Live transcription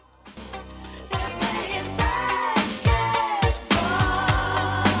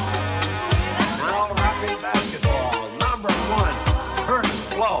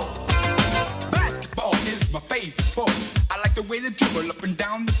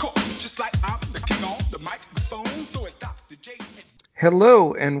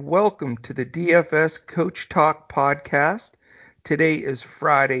Hello and welcome to the DFS Coach Talk podcast. Today is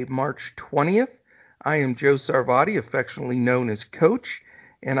Friday, March 20th. I am Joe Sarvati, affectionately known as Coach,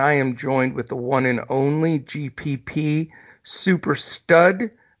 and I am joined with the one and only GPP super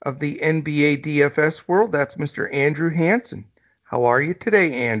stud of the NBA DFS world. That's Mr. Andrew Hansen. How are you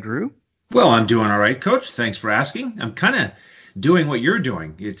today, Andrew? Well, I'm doing all right, Coach. Thanks for asking. I'm kind of doing what you're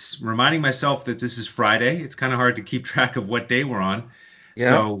doing. It's reminding myself that this is Friday. It's kind of hard to keep track of what day we're on. Yeah,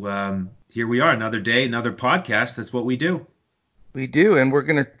 So here we are, another day, another podcast. That's what we do. we do, and we're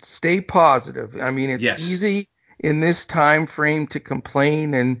going to stay positive. I mean, it's Yes, easy in this time frame to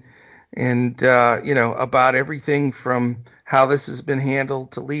complain and about everything from how this has been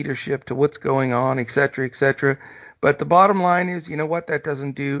handled to leadership to what's going on, et cetera, et cetera. But the bottom line is, you know what? That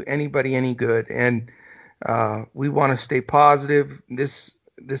doesn't do anybody any good, and we want to stay positive. This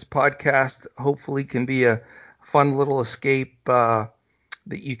podcast hopefully can be a fun little escape that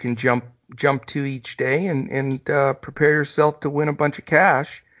you can jump to each day and prepare yourself to win a bunch of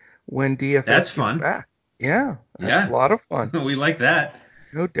cash when that's DFS gets fun. back. Yeah, that's a Yeah, lot of fun. we like that.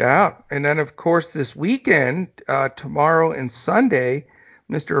 No doubt. And then, of course, this weekend, tomorrow and Sunday,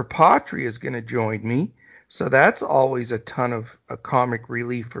 Mr. Apotri is going to join me. So that's always a ton of a comic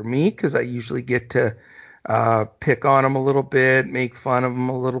relief for me because I usually get to pick on him a little bit, make fun of him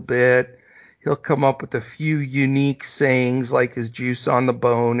a little bit. He'll come up with a few unique sayings like his juice on the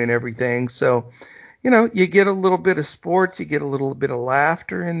bone and everything. So, you get a little bit of sports, you get a little bit of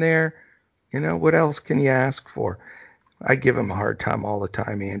laughter in there. What else can you ask for? I give him a hard time all the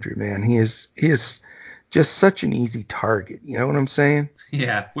time, Andrew, man. He is just such an easy target. You know what I'm saying?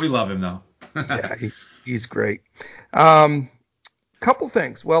 Yeah, we love him though. Yeah, he's great. Um, Couple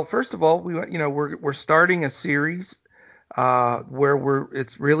things. Well, first of all, we're starting a series where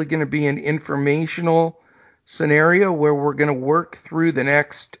it's really going to be an informational scenario where we're going to work through the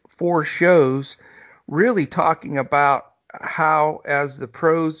next 4 shows, really talking about how, as the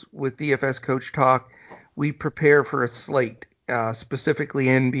pros with DFS Coach Talk, we prepare for a slate, specifically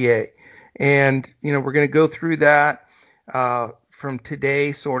NBA. And, we're going to go through that from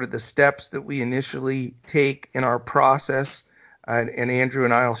today, sort of the steps that we initially take in our process. And Andrew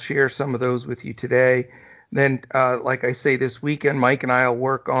and I will share some of those with you today. Then, like I say, this weekend, Mike and I will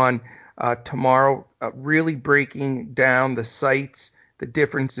work on tomorrow, really breaking down the sites, the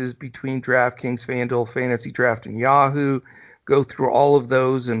differences between DraftKings, FanDuel, Fantasy Draft, and Yahoo. Go through all of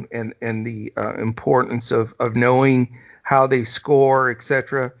those and the importance of knowing how they score,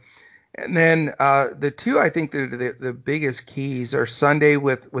 etc. And then the two I think that are the biggest keys are Sunday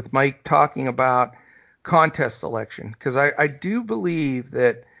with Mike talking about contest selection, because I do believe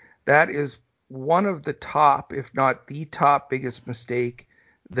that is one of the top, if not the top biggest mistake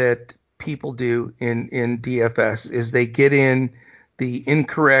that people do in DFS is they get in the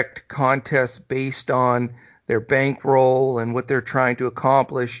incorrect contest based on their bankroll and what they're trying to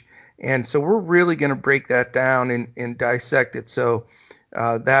accomplish. And so we're really going to break that down and dissect it so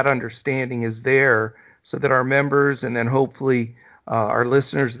that understanding is there so that our members and then hopefully our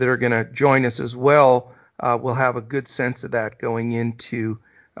listeners that are going to join us as well will have a good sense of that going into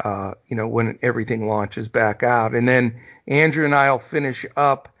when everything launches back out. And then Andrew and I will finish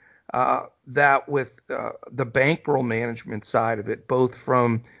up that with the bankroll management side of it, both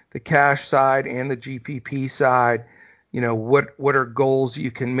from the cash side and the GPP side. What are goals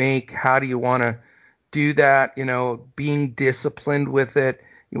you can make? How do you want to do that? Being disciplined with it.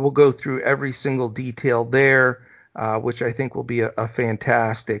 We'll go through every single detail there, which I think will be a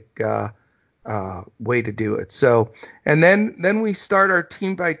fantastic way to do it. So, and then we start our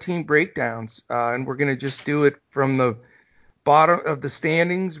team by team breakdowns, and we're going to just do it from the bottom of the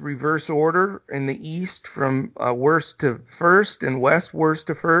standings, reverse order in the East from worst to first and West worst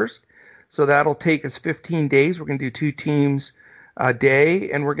to first. So that'll take us 15 days. We're going to do 2 teams a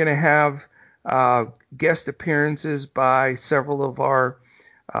day, and we're going to have guest appearances by several of our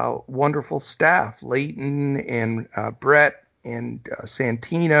wonderful staff, Leighton and Brett and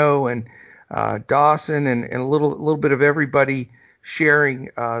Santino and Dawson and a little bit of everybody sharing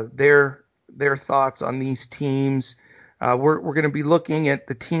their thoughts on these teams. We're going to be looking at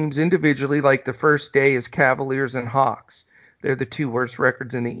the teams individually, like the first day is Cavaliers and Hawks. They're the 2 worst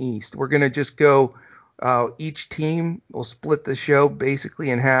records in the East. We're going to just go each team. We'll split the show basically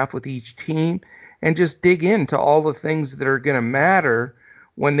in half with each team and just dig into all the things that are going to matter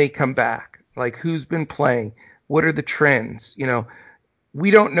when they come back, like who's been playing, what are the trends. We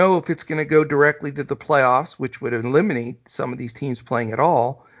don't know if it's going to go directly to the playoffs, which would eliminate some of these teams playing at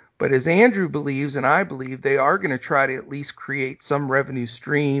all. But as Andrew believes, and I believe, they are going to try to at least create some revenue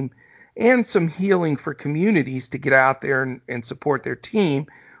stream and some healing for communities to get out there and support their team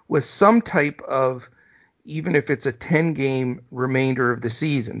with some type of, even if it's a 10-game remainder of the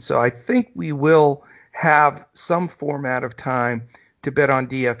season. So I think we will have some format of time to bet on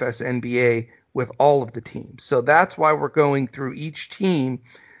DFS NBA with all of the teams. So that's why we're going through each team.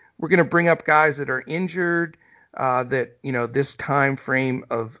 We're going to bring up guys that are injured, that, this time frame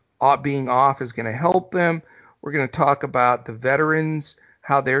of being off is going to help them. We're going to talk about the veterans,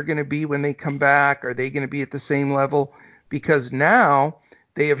 how they're going to be when they come back. Are they going to be at the same level? Because now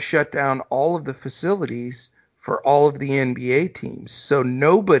they have shut down all of the facilities for all of the NBA teams. So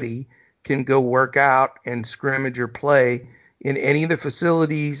nobody can go work out and scrimmage or play in any of the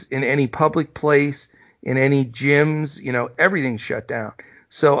facilities, in any public place, in any gyms. Everything's shut down.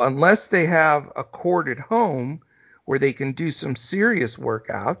 So unless they have a court at home where they can do some serious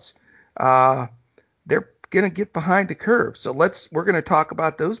workouts, they're going to get behind the curve. So we're going to talk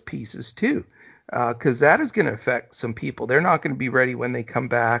about those pieces too, because that is going to affect some people. They're not going to be ready when they come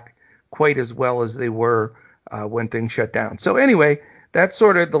back quite as well as they were when things shut down. So anyway, that's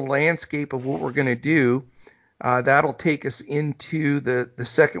sort of the landscape of what we're going to do. That'll take us into the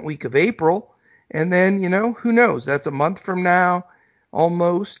second week of April. And then, who knows? That's a month from now,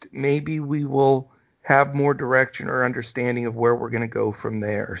 almost. Maybe we will have more direction or understanding of where we're going to go from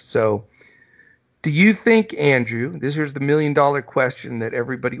there. So do you think, Andrew, here's the $1 million question that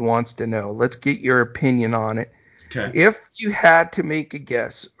everybody wants to know. Let's get your opinion on it. Okay. If you had to make a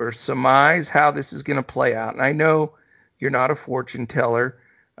guess or surmise how this is going to play out, and I know you're not a fortune teller,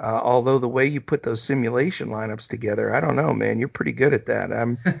 although the way you put those simulation lineups together, I don't know, man, you're pretty good at that.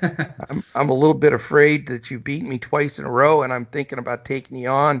 I'm a little bit afraid that you beat me twice in a row, and I'm thinking about taking you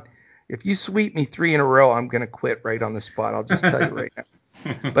on. If you sweep me 3 in a row, I'm going to quit right on the spot. I'll just tell you right now.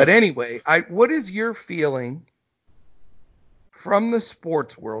 But anyway, what is your feeling from the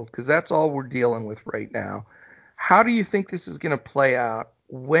sports world? Because that's all we're dealing with right now. How do you think this is going to play out?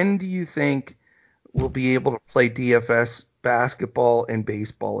 When do you think we'll be able to play DFS basketball and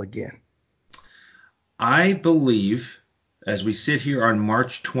baseball again? I believe, as we sit here on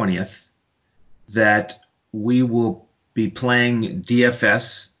March 20th, that we will be playing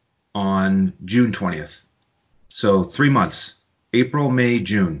DFS on June 20th. So 3 months, April, May,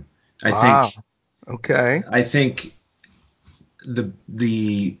 June. Wow. Okay. I think that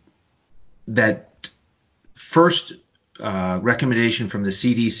first recommendation from the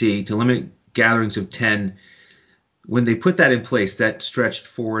CDC to limit gatherings of 10, when they put that in place, that stretched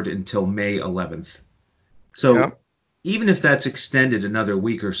forward until May 11th. So even if that's extended another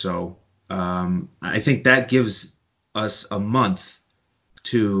week or so, I think that gives us a month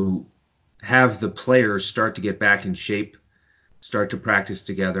to have the players start to get back in shape, start to practice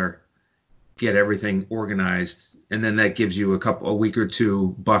together, get everything organized, and then that gives you a week or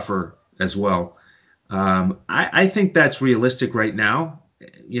two buffer as well. I think that's realistic right now,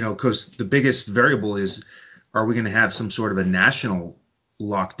 because the biggest variable is, are we going to have some sort of a national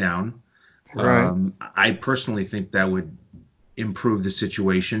lockdown? Right. I personally think that would improve the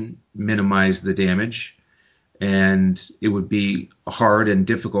situation, minimize the damage, and it would be hard and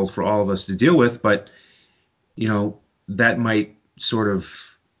difficult for all of us to deal with, but that might sort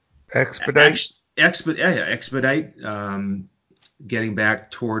of expedite getting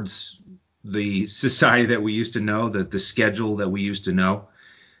back towards the society that we used to know, the schedule that we used to know.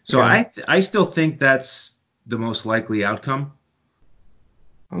 So yeah. I still think that's the most likely outcome.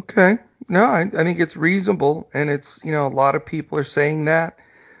 Okay. No, I think it's reasonable, and it's, a lot of people are saying that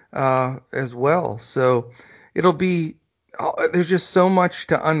as well. So it'll be, there's just so much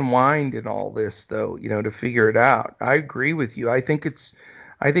to unwind in all this, though, to figure it out. I agree with you. I think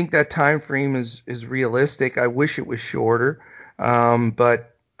that time frame is realistic. I wish it was shorter,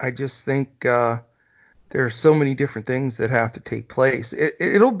 but I just think there are so many different things that have to take place.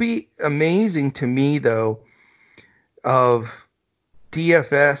 It'll be amazing to me, though, of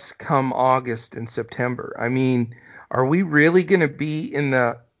DFS come August and September. I mean, are we really going to be in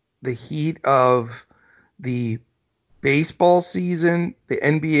the heat of the baseball season, the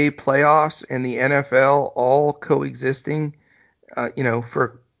NBA playoffs, and the NFL all coexisting,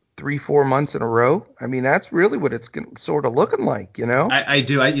 for 3-4 months in a row? I mean, that's really what it's sort of looking like, I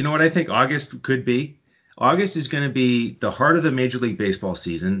do. You know what I think August could be? August is going to be the heart of the Major League Baseball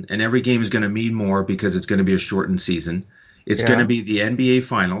season, and every game is going to mean more because it's going to be a shortened season. It's going to be the NBA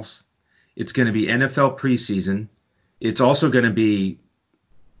Finals. It's going to be NFL preseason. It's also going to be,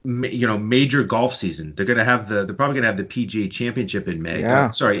 major golf season. They're probably going to have the PGA Championship in May.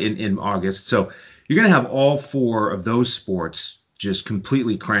 Yeah. In August. So you're going to have all 4 of those sports just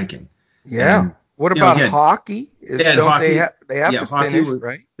completely cranking. Yeah. And What about again, hockey? yeah, and Don't they hockey, they have yeah, to hockey finish, was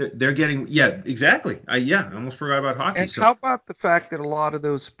right? they're getting, yeah, exactly. I almost forgot about hockey. And So how about the fact that a lot of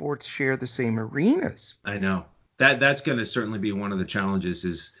those sports share the same arenas? I know that's going to certainly be one of the challenges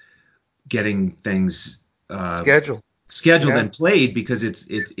is getting things uh, Schedule. scheduled Yeah. and played because it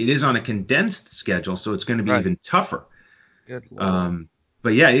is on a condensed schedule, so it's going to be Right. even tougher. Good Lord. Um,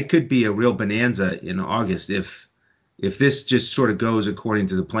 but yeah, it could be a real bonanza in August if this just sort of goes according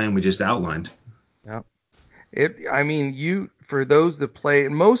to the plan we just outlined. Yeah. I mean, for those that play,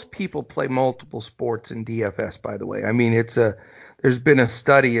 and most people play multiple sports in DFS, by the way. I mean, there's been a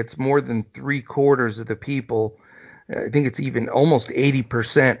study, it's more than three-quarters of the people, I think it's even almost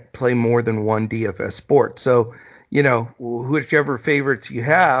 80% play more than one DFS sport. So, whichever favorites you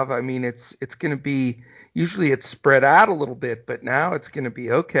have, I mean, it's going to be, usually it's spread out a little bit, but now it's going to be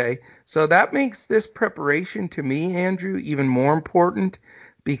okay. So that makes this preparation to me, Andrew, even more important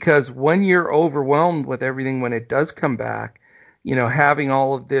because when you're overwhelmed with everything when it does come back, having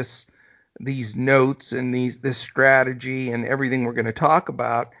all of these notes and this strategy and everything we're going to talk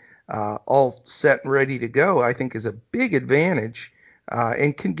about all set and ready to go, I think is a big advantage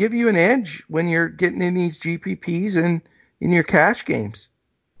and can give you an edge when you're getting in these GPPs and in your cash games.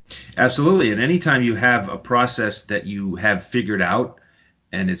 Absolutely. And anytime you have a process that you have figured out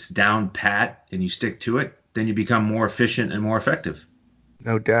and it's down pat and you stick to it, then you become more efficient and more effective.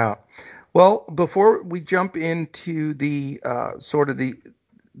 No doubt. Well, before we jump into the sort of the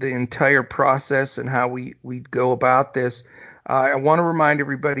entire process and how we go about this, I want to remind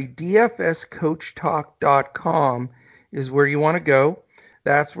everybody dfscoachtalk.com is where you want to go.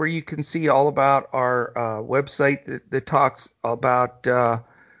 That's where you can see all about our website that talks about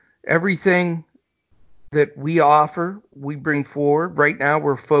everything that we offer, we bring forward. Right now,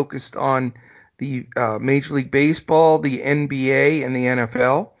 we're focused on the Major League Baseball, the NBA, and the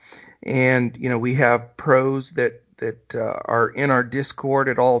NFL. And we have pros that are in our Discord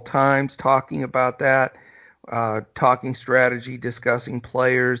at all times, talking about that, talking strategy, discussing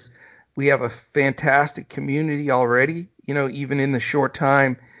players. We have a fantastic community already. Even in the short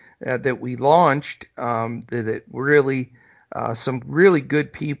time that we launched, that really some really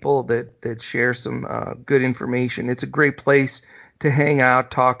good people that share some good information. It's a great place to hang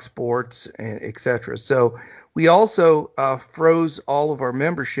out, talk sports, etc. So we also froze all of our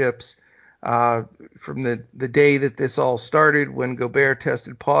memberships from the day that this all started when Gobert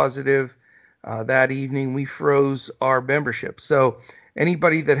tested positive. That evening, we froze our membership. So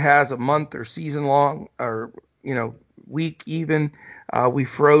anybody that has a month or season long or week even, we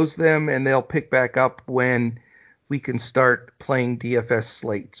froze them and they'll pick back up when we can start playing DFS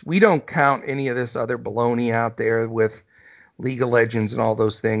slates. We don't count any of this other baloney out there with League of Legends and all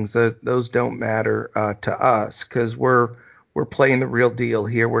those things. Those don't matter to us because we're playing the real deal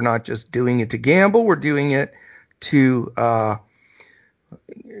here. We're not just doing it to gamble. We're doing it to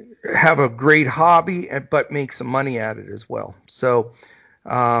have a great hobby, but make some money at it as well. So,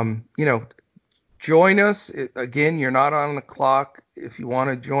 join us. Again, you're not on the clock. If you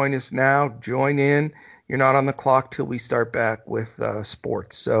want to join us now, join in. You're not on the clock till we start back with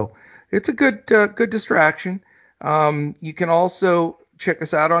sports. So it's a good distraction. You can also check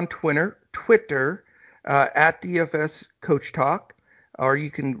us out on Twitter at DFS Coach Talk, or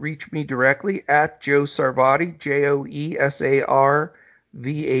you can reach me directly at Joe Sarvadi,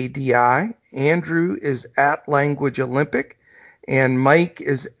 JoeSarvadi. Andrew is at Language Olympic, and Mike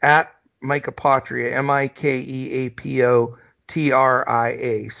is at Micah Potria,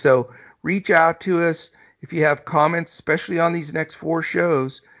 Mikeapotria. So reach out to us if you have comments, especially on these next 4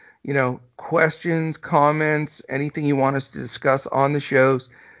 shows. Questions, comments, anything you want us to discuss on the shows,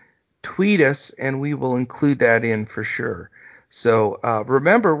 tweet us and we will include that in for sure. So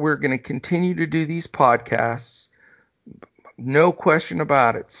remember, we're going to continue to do these podcasts. No question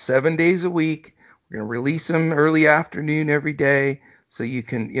about it. 7 days a week. We're going to release them early afternoon every day. So you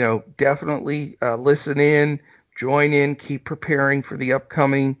can, definitely listen in, join in, keep preparing for the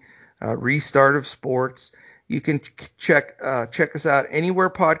upcoming restart of sports. You can check us out anywhere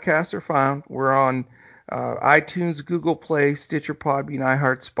podcasts are found. We're on iTunes, Google Play, Stitcher, Podbean,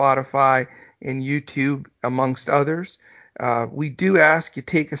 iHeart, Spotify, and YouTube, amongst others. We do ask you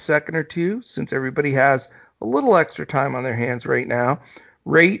take a second or two, since everybody has a little extra time on their hands right now.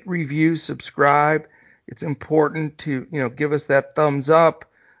 Rate, review, subscribe. It's important to give us that thumbs up.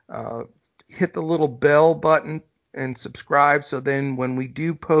 Hit the little bell button and subscribe. So then when we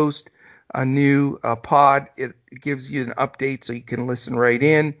do post a new pod, it gives you an update so you can listen right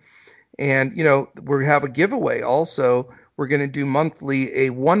in. And we have a giveaway also. We're going to do monthly a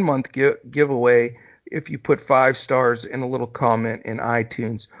 1 month giveaway if you put 5 stars and a little comment in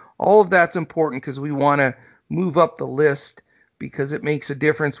iTunes. All of that's important because we want to move up the list, because it makes a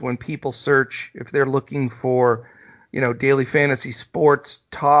difference when people search. If they're looking for, daily fantasy sports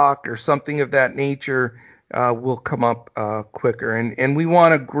talk or something of that nature, will come up quicker. And we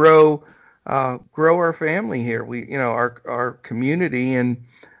want to grow our family here. Our community, and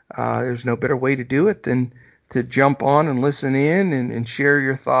there's no better way to do it than to jump on and listen in and share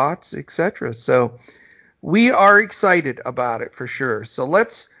your thoughts, etc. So we are excited about it for sure. So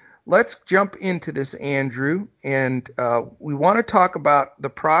let's jump into this, Andrew, and we want to talk about the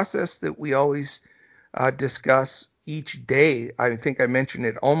process that we always discuss each day. I think I mention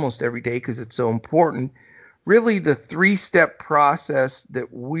it almost every day because it's so important. Really, the 3-step process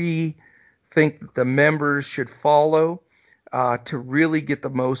that we think the members should follow to really get the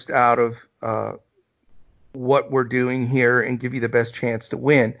most out of what we're doing here and give you the best chance to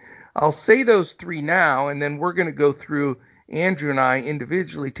win. I'll say those 3 now, and then we're going to go through, Andrew and I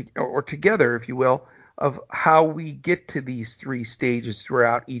individually, or together, if you will, of how we get to these 3 stages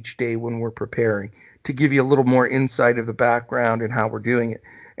throughout each day when we're preparing, to give you a little more insight of the background and how we're doing it.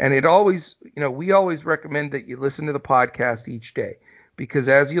 And it always, we always recommend that you listen to the podcast each day, because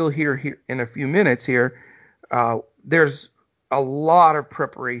as you'll hear here in a few minutes here, there's a lot of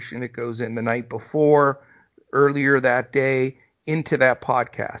preparation that goes in the night before, earlier that day, into that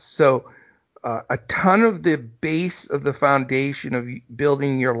podcast. So a ton of the base of the foundation of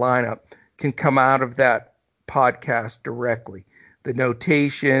building your lineup can come out of that podcast directly. The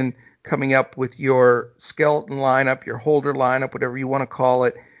notation, coming up with your skeleton lineup, your holder lineup, whatever you want to call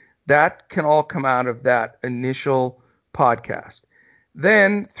it, that can all come out of that initial podcast.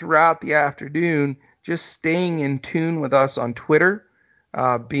 Then throughout the afternoon, just staying in tune with us on Twitter,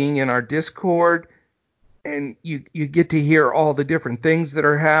 being in our Discord, and you get to hear all the different things that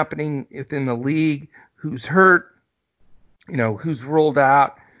are happening within the league, who's hurt, who's ruled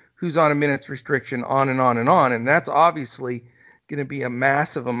out, who's on a minutes restriction, on and on and on. And that's obviously going to be a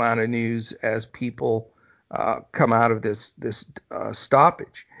massive amount of news as people come out of this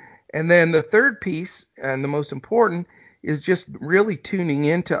stoppage. And then the third piece, and the most important, is just really tuning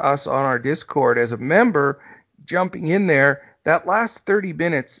into us on our Discord as a member, jumping in there. That last 30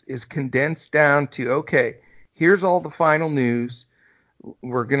 minutes is condensed down to, okay, here's all the final news.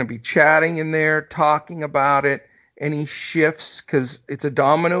 We're going to be chatting in there, talking about it, any shifts, because it's a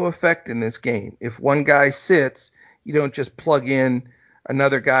domino effect in this game. If one guy sits, you don't just plug in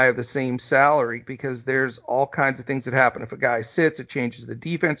another guy of the same salary, because there's all kinds of things that happen. If a guy sits, it changes the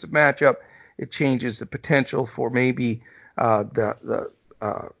defensive matchup. It changes the potential for maybe the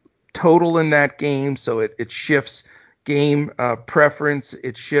total in that game. So it shifts game preference.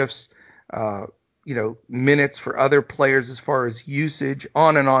 It shifts, minutes for other players as far as usage,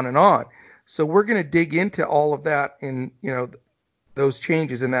 on and on and on. So we're going to dig into all of that in, those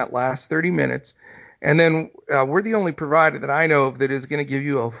changes in that last 30 minutes. And then we're the only provider that I know of that is going to give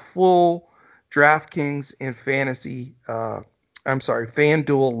you a full DraftKings and FanDuel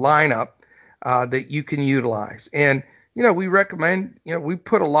lineup that you can utilize. And, we recommend, we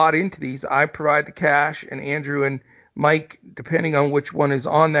put a lot into these. I provide the cash, and Andrew and Mike, depending on which one is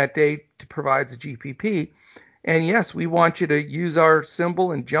on that day, provides the GPP. And yes, we want you to use our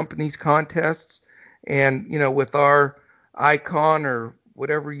symbol and jump in these contests. And, with our icon or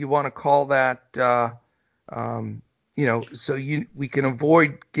whatever you want to call that, so we can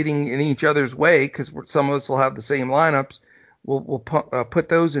avoid getting in each other's way, because some of us will have the same lineups. We'll put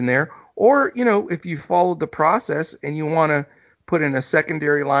those in there. Or, if you followed the process and you want to put in a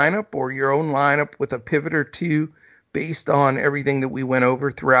secondary lineup or your own lineup with a pivot or two based on everything that we went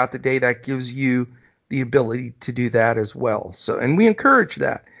over throughout the day, that gives you the ability to do that as well. So, and we encourage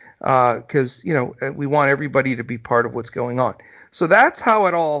that because, we want everybody to be part of what's going on. So that's how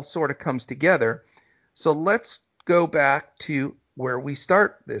it all sort of comes together. So let's go back to where we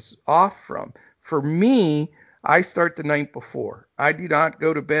start this off from. For me, I start the night before. I do not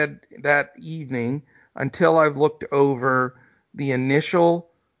go to bed that evening until I've looked over the initial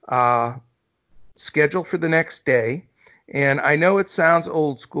schedule for the next day. And I know it sounds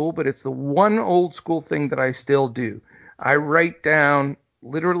old school, but it's the one old school thing that I still do. I write down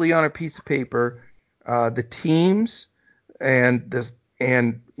literally on a piece of paper the teams and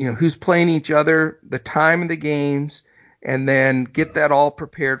who's playing each other, the time of the games, and then get that all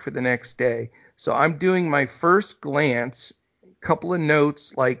prepared for the next day. So I'm doing my first glance, couple of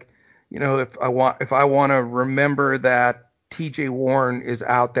notes, like, if I want to remember that TJ Warren is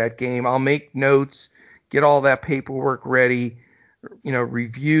out that game, I'll make notes, get all that paperwork ready,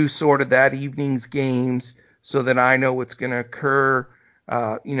 review sort of that evening's games so that I know what's going to occur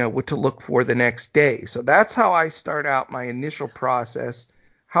what to look for the next day. So that's how I start out my initial process.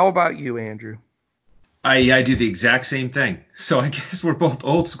 How about you, Andrew? I do the exact same thing. So I guess we're both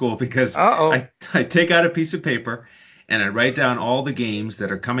old school because Uh-oh. I take out a piece of paper and I write down all the games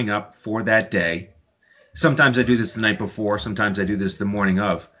that are coming up for that day. Sometimes I do this the night before, sometimes I do this the morning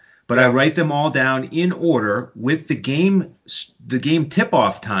of. But I Yeah. write them all down in order with the game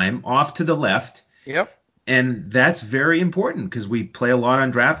tip-off time off to the left. Yep. And that's very important because we play a lot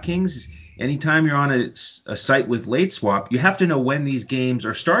on DraftKings. Anytime you're on a site with late swap, you have to know when these games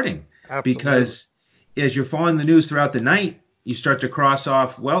are starting Absolutely. because as you're following the news throughout the night, you start to cross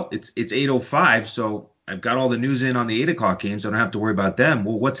off, well, it's 8:05, so I've got all the news in on the 8 o'clock games. I don't have to worry about them.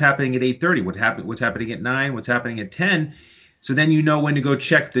 Well, what's happening at 8:30? What's happening at 9? What's happening at 10? So then you know when to go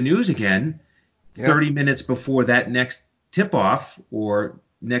check the news again Yep. 30 minutes before that next tip-off or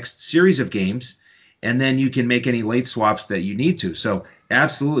next series of games, and then you can make any late swaps that you need to. So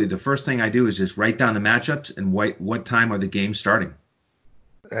absolutely, the first thing I do is just write down the matchups and what time are the games starting.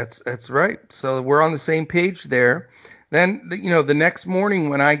 That's right. So we're on the same page there. Then the next morning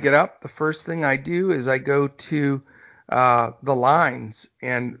when I get up, the first thing I do is I go to the lines,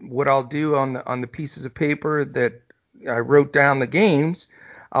 and what I'll do on the pieces of paper that I wrote down the games,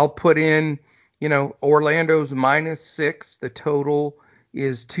 I'll put in Orlando's -6. The total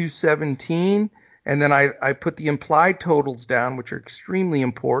is 217. And then I put the implied totals down, which are extremely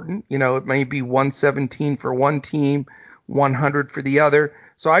important. It may be 117 for one team, 100 for the other.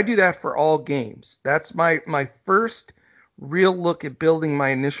 So I do that for all games. That's my first real look at building my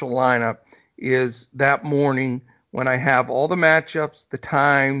initial lineup is that morning when I have all the matchups, the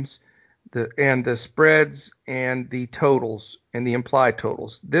times, the spreads and the totals and the implied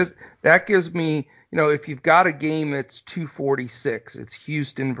totals. That gives me, if you've got a game that's 246, it's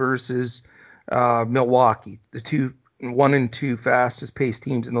Houston versus Milwaukee, the 1 and 2 fastest paced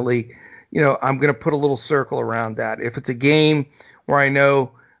teams in the league. I'm going to put a little circle around that. If it's a game where I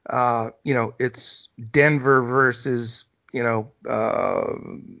know, it's Denver versus, Chicago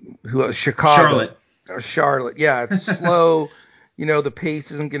Charlotte. or Charlotte. Yeah, it's slow. The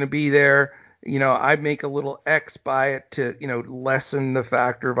pace isn't going to be there. I make a little X by it to, lessen the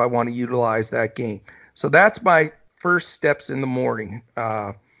factor if I want to utilize that game. So that's my first steps in the morning.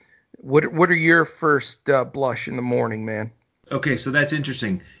 What are your first blush in the morning, man? Okay, so that's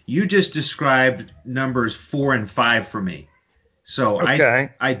interesting. You just described numbers 4 and 5 for me. So Okay.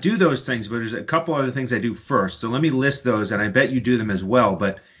 I do those things, but there's a couple other things I do first. So let me list those, and I bet you do them as well,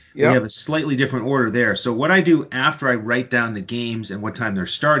 but we have Yep. a slightly different order there. So what I do after I write down the games and what time they're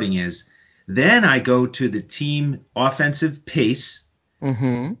starting is then I go to the team offensive pace,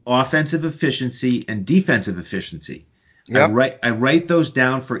 Mm-hmm. offensive efficiency, and defensive efficiency. Yep. I write those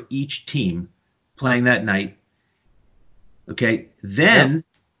down for each team playing that night. Okay. Yep. Then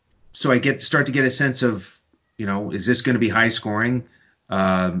so I start to get a sense of, is this going to be high scoring?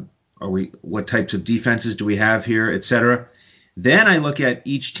 What types of defenses do we have here, et cetera? Then I look at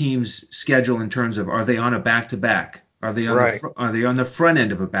each team's schedule in terms of, are they on a back to back? Right. Are they on the front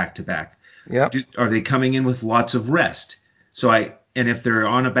end of a back to back? Yep. Are they coming in with lots of rest? And if they're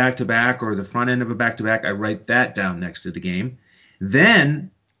on a back to back or the front end of a back to back, I write that down next to the game.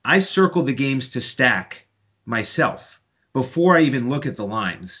 Then I circle the games to stack myself before I even look at the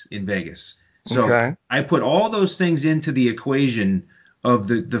lines in Vegas. So Okay. I put all those things into the equation of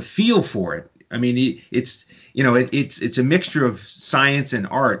the feel for it. I mean, it's a mixture of science and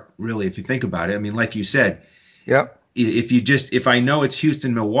art, really, if you think about it. I mean, like you said, Yep. if I know it's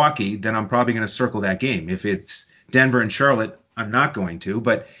Houston Milwaukee, then I'm probably going to circle that game. If it's Denver and Charlotte, I'm not going to.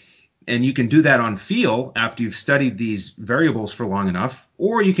 And you can do that on feel after you've studied these variables for long enough,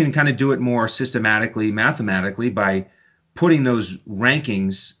 or you can kind of do it more systematically, mathematically by putting those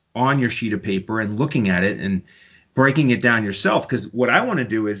rankings on your sheet of paper and looking at it and breaking it down yourself. Because what I want to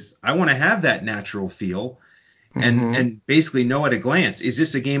do is I want to have that natural feel Mm-hmm. and basically know at a glance, is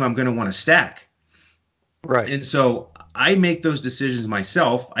this a game I'm going to want to stack? Right. And so I make those decisions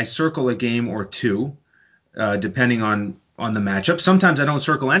myself. I circle a game or two, depending on the matchup. Sometimes I don't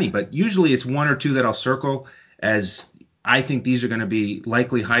circle any, but usually it's one or two that I'll circle as I think these are going to be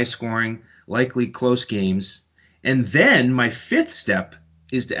likely high scoring, likely close games. And then my fifth step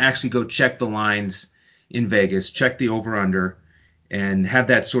is to actually go check the lines in Vegas, check the over under, and have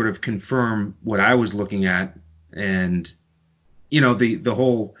that sort of confirm what I was looking at. And the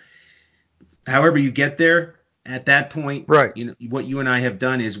whole however you get there, at that point, Right. what you and I have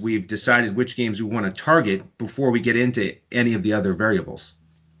done is we've decided which games we want to target before we get into any of the other variables.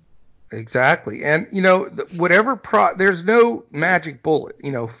 Exactly. And there's no magic bullet.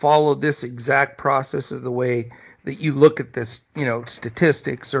 Follow this exact process of the way that you look at this,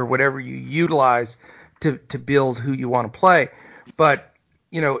 statistics or whatever you utilize to build who you want to play. But,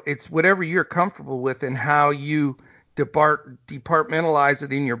 it's whatever you're comfortable with and how you departmentalize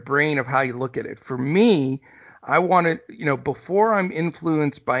it in your brain of how you look at it. For me, I want to, before I'm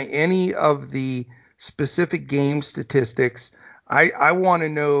influenced by any of the specific game statistics, I want to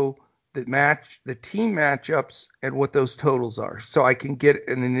know the team matchups and what those totals are, so I can get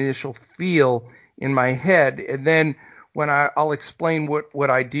an initial feel in my head. And then when I'll explain what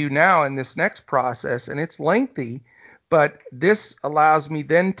I do now in this next process, and it's lengthy, but this allows me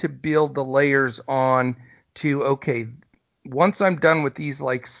then to build the layers on to, okay, once I'm done with these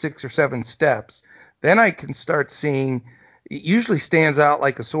like 6 or 7 steps, then I can start seeing, it usually stands out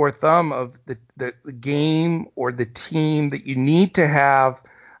like a sore thumb of the game or the team that you need to have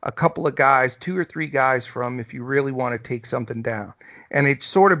a couple of guys, 2 or 3 guys from, if you really want to take something down. And it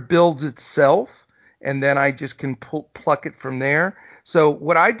sort of builds itself, and then I just can pluck it from there. So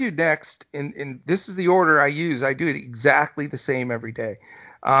what I do next, and this is the order I use, I do it exactly the same every day.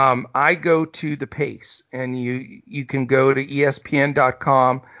 I go to the pace, and you can go to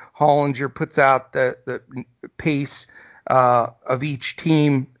ESPN.com. Hollinger puts out the pace of each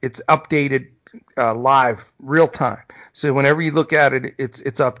team. It's updated live, real time. So whenever you look at it, it's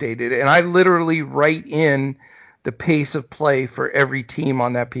updated. And I literally write in the pace of play for every team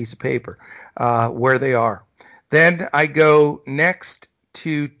on that piece of paper, where they are. Then I go next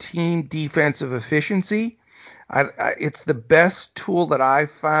to team defensive efficiency. It's the best tool that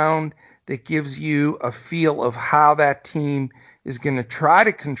I've found that gives you a feel of how that team is going to try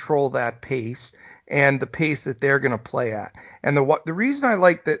to control that pace and the pace that they're going to play at. And the reason I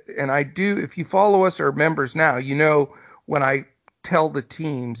like that, and I do, if you follow us or members now, when I tell the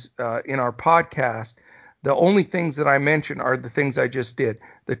teams in our podcast, the only things that I mention are the things I just did.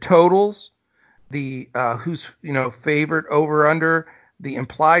 The totals, the who's favorite over under, the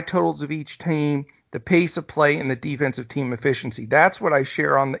implied totals of each team, the pace of play, and the defensive team efficiency. That's what I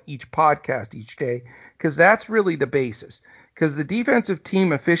share on each podcast each day, because that's really the basis. Because the defensive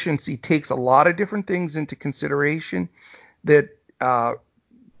team efficiency takes a lot of different things into consideration that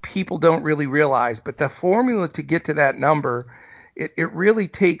people don't really realize. But the formula to get to that number, it really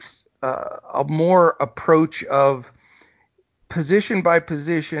takes a more approach of position by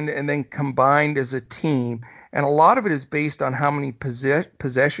position and then combined as a team. And a lot of it is based on how many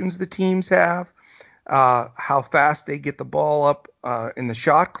possessions the teams have, how fast they get the ball up in the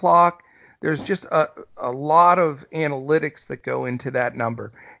shot clock. There's just a lot of analytics that go into that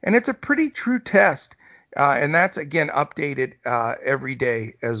number. And it's a pretty true test. And that's, again, updated every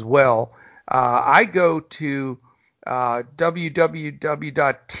day as well. I go to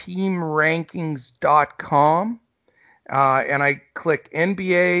www.teamrankings.com, and I click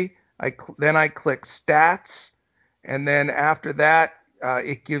NBA. Then I click stats. And then after that,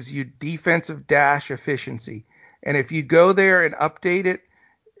 it gives you defensive dash efficiency. And if you go there and update it,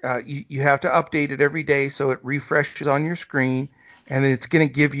 you have to update it every day so it refreshes on your screen, and then it's going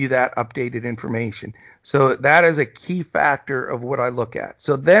to give you that updated information. So that is a key factor of what I look at.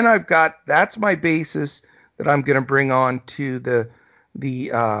 So then that's my basis that I'm going to bring on to the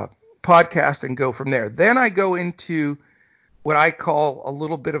podcast and go from there. Then I go into what I call a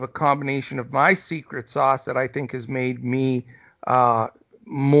little bit of a combination of my secret sauce that I think has made me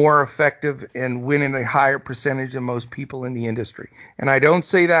more effective and winning a higher percentage than most people in the industry. And I don't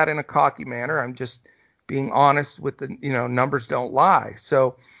say that in a cocky manner. I'm just being honest with the, numbers don't lie.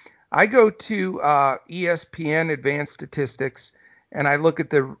 So I go to ESPN Advanced Statistics, and I look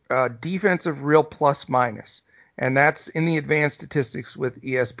at the defensive real plus minus, and that's in the advanced statistics with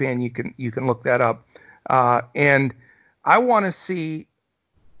ESPN. You can look that up, and I want to see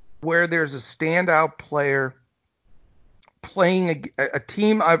where there's a standout player playing a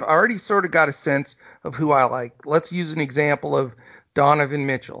team. I've already sort of got a sense of who I like. Let's use an example of Donovan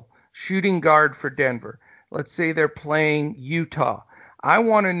Mitchell, shooting guard for Denver. Let's say they're playing Utah. I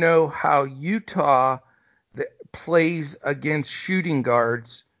want to know how Utah plays against shooting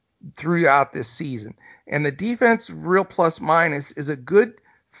guards throughout this season. And the defense real plus minus is a good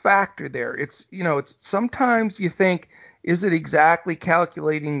factor there. It's sometimes you think, is it exactly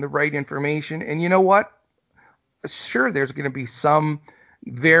calculating the right information? And you know what? Sure, there's going to be some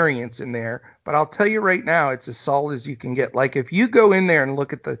variance in there, but I'll tell you right now, it's as solid as you can get. Like if you go in there and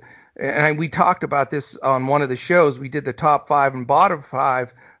look at we talked about this on one of the shows, we did the top 5 and bottom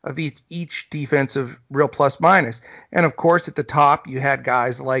 5 of each defensive real plus minus. And of course, at the top, you had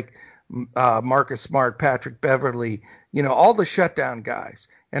guys like Marcus Smart, Patrick Beverly, all the shutdown guys.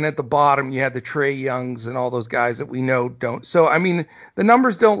 And at the bottom, you had the Trae Youngs and all those guys that we know don't. So, I mean, the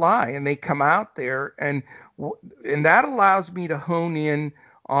numbers don't lie, and they come out there, and that allows me to hone in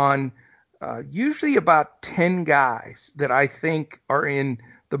on usually about 10 guys that I think are in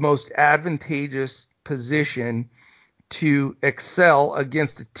the most advantageous position to excel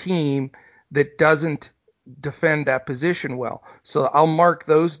against a team that doesn't defend that position well. So I'll mark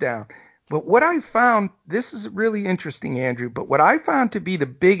those down. But what I found, this is really interesting, Andrew, but what I found to be the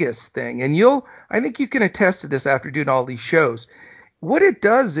biggest thing, and I think you can attest to this after doing all these shows, what it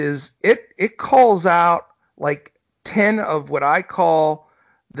does is it calls out like 10 of what I call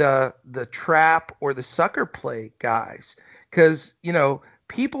the trap or the sucker play guys. Because,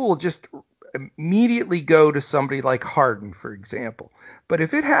 people will just immediately go to somebody like Harden, for example. But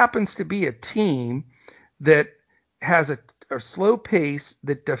if it happens to be a team that has a slow pace,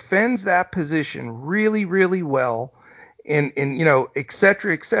 that defends that position really, really well, and et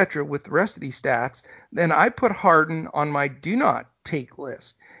cetera, with the rest of these stats, then I put Harden on my do not take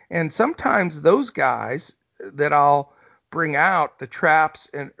list. And sometimes those guys that I'll bring out, the traps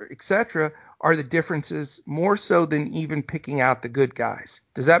and et cetera, are the differences more so than even picking out the good guys.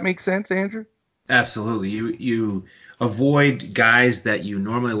 Does that make sense, Andrew? Absolutely. You avoid guys that you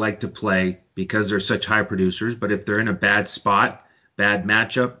normally like to play because they're such high producers, but if they're in a bad spot, bad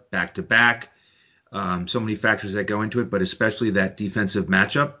matchup, back to back, so many factors that go into it, but especially that defensive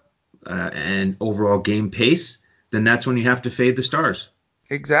matchup and overall game pace, then that's when you have to fade the stars.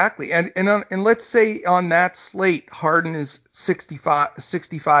 Exactly. And let's say on that slate, Harden is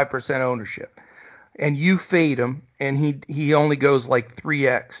 65% ownership, and you fade him, and he only goes like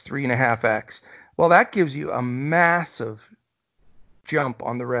 3x, 3.5x. Well, that gives you a massive jump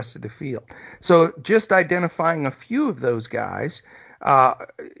on the rest of the field. So just identifying a few of those guys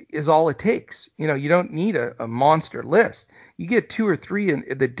is all it takes. You don't need a monster list. You get 2 or 3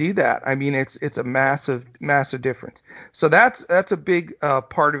 that do that. I mean, it's a massive, massive difference. So that's a big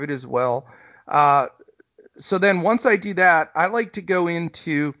part of it as well. So then once I do that, I like to go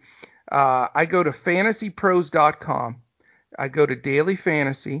into I go to fantasypros.com. I go to daily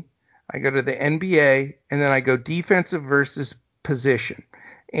fantasy. I go to the NBA, and then I go defensive versus position.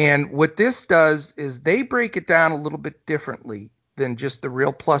 And what this does is they break it down a little bit differently than just the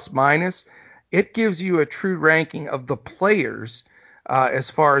real plus minus. It gives you a true ranking of the players as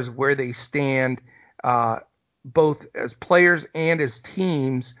far as where they stand, both as players and as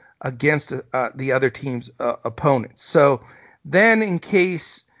teams against the other team's opponents. So then in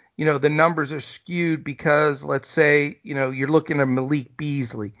case the numbers are skewed because, let's say, you're looking at Malik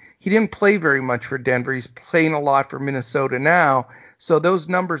Beasley. He didn't play very much for Denver. He's playing a lot for Minnesota now. So those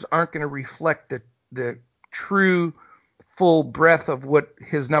numbers aren't going to reflect the true full breadth of what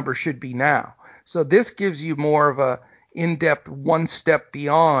his number should be now. So this gives you more of a in-depth, one step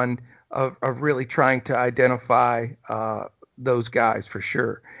beyond of really trying to identify those guys for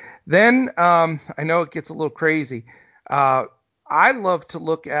sure. Then I know it gets a little crazy. I love to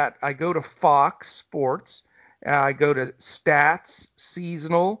look at, I go to Fox Sports, I go to stats,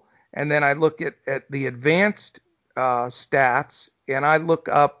 seasonal, and then I look at the advanced stats, and I look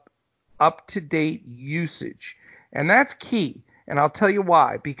up-to-date usage. And that's key. And I'll tell you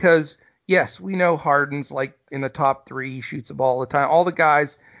why. Because, yes, we know Harden's like in the top 3, he shoots the ball all the time. All the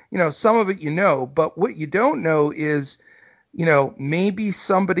guys, some of it but what you don't know is, maybe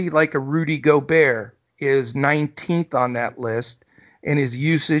somebody like a Rudy Gobert is 19th on that list, and his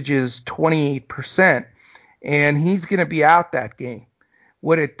usage is 28%, and he's going to be out that game.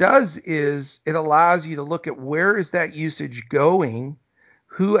 What it does is it allows you to look at where is that usage going,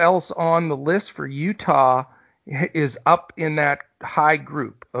 who else on the list for Utah is up in that high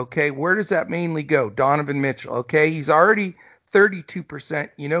group, okay? Where does that mainly go? Donovan Mitchell, okay? He's already 32%.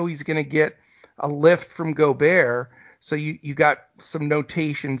 He's going to get a lift from Gobert, so you got some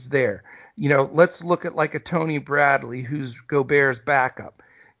notations there. Let's look at like a Tony Bradley, who's Gobert's backup.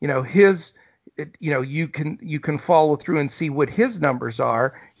 You can follow through and see what his numbers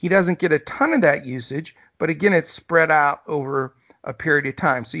are. He doesn't get a ton of that usage, but again, it's spread out over a period of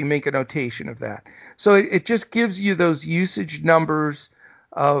time. So you make a notation of that. So it just gives you those usage numbers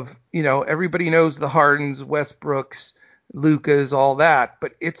of, everybody knows the Hardens, Westbrooks, Lucas, all that,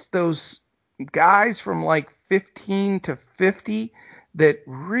 but it's those guys from like 15 to 50 that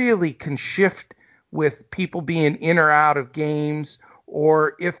really can shift with people being in or out of games,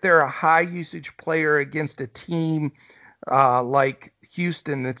 or if they're a high usage player against a team like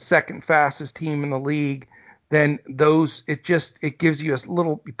Houston, the second fastest team in the league, then it gives you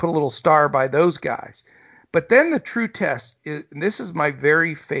you put a little star by those guys. But then the true test is, and this is my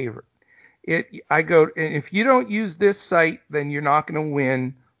very favorite, And if you don't use this site, then you're not going to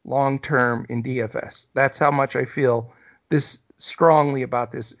win long term in DFS. That's how much I feel this strongly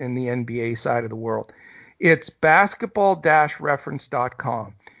about this in the NBA side of the world. It's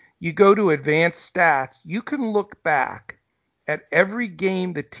basketball-reference.com. You go to advanced stats, you can look back at every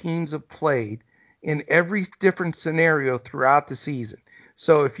game the teams have played in every different scenario throughout the season.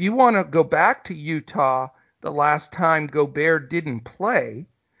 So if you want to go back to Utah the last time Gobert didn't play,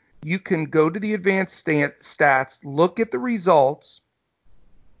 you can go to the advanced stats, look at the results,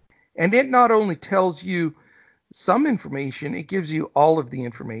 and it not only tells you some information, it gives you all of the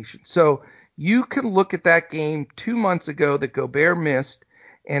information. So you can look at that game 2 months ago that Gobert missed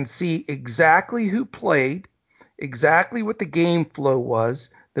and see exactly who played, exactly what the game flow was,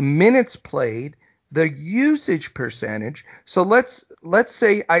 the minutes played, the usage percentage. So let's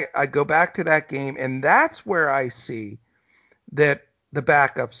say I go back to that game, and that's where I see that the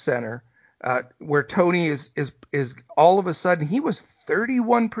backup center, where Tony is all of a sudden he was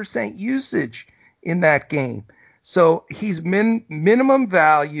 31% usage in that game. So he's minimum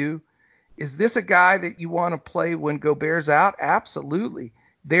value. Is this a guy that you want to play when Gobert's out? Absolutely.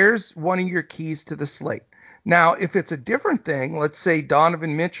 There's one of your keys to the slate. Now, if it's a different thing, let's say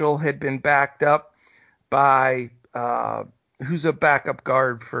Donovan Mitchell had been backed up by who's a backup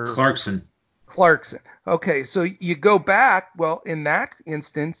guard for Clarkson. Okay, so you go back. Well, in that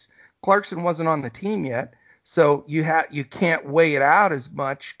instance, Clarkson wasn't on the team yet, so you can't weigh it out as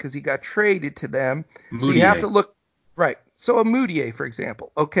much because he got traded to them. Moutier. So you have to look right. So a Moutier, for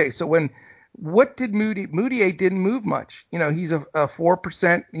example. Okay, so what did Moutier didn't move much. He's a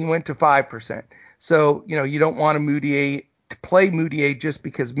 4%. He went to 5%. So you don't want to play Moutier just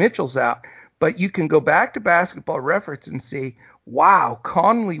because Mitchell's out. But you can go back to Basketball Reference and see, wow,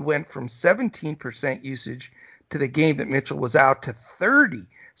 Conley went from 17% usage to the game that Mitchell was out to 30.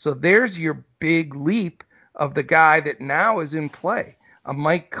 So there's your big leap of the guy that now is in play. A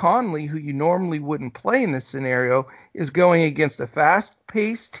Mike Conley, who you normally wouldn't play in this scenario, is going against a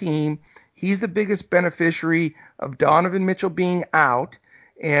fast-paced team. He's the biggest beneficiary of Donovan Mitchell being out,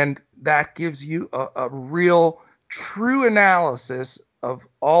 and that gives you a real true analysis of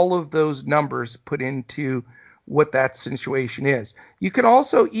all of those numbers put into what that situation is. You can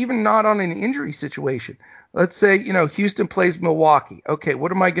also, even not on an injury situation, let's say, Houston plays Milwaukee. Okay,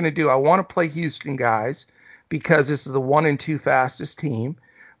 what am I going to do? I want to play Houston guys because this is the 1 and 2 fastest team,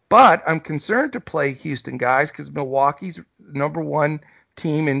 but I'm concerned to play Houston guys because Milwaukee's number one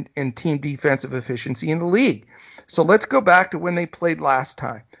team in team defensive efficiency in the league. So let's go back to when they played last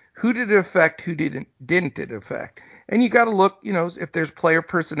time. Who did it affect? Who didn't it affect? And you got to look, if there's player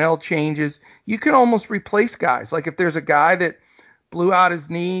personnel changes, you can almost replace guys. Like if there's a guy that blew out his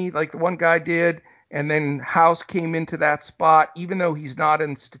knee, like the one guy did, and then House came into that spot, even though he's not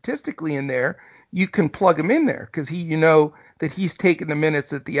statistically in there, you can plug him in there because that he's taken the minutes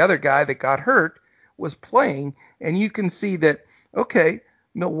that the other guy that got hurt was playing. And you can see that, okay,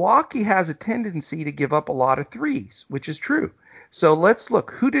 Milwaukee has a tendency to give up a lot of threes, which is true. So let's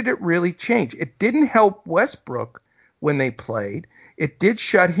look. Who did it really change? It didn't help Westbrook when they played. It did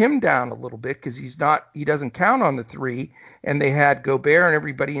shut him down a little bit because he doesn't count on the three, and they had Gobert and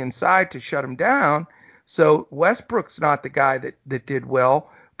everybody inside to shut him down. So Westbrook's not the guy that did well.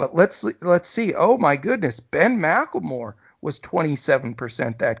 But let's see. Oh my goodness, Ben McLemore was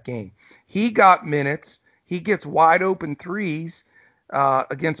 27% that game. He got minutes. He gets wide open threes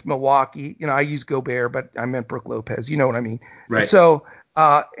against Milwaukee. I use Gobert, but I meant Brook Lopez. You know what I mean? Right. So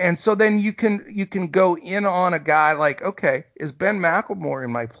then you can go in on a guy like, okay, is Ben McLemore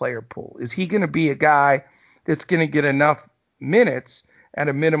in my player pool? Is he going to be a guy that's going to get enough minutes at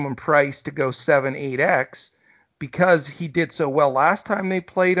a minimum price to go 7, 8x because he did so well last time they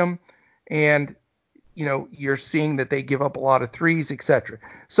played him? And, you're seeing that they give up a lot of threes, etc.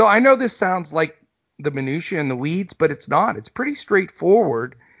 So I know this sounds like the minutia and the weeds, but it's not. It's pretty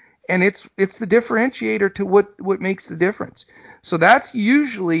straightforward, and it's the differentiator to what makes the difference. So that's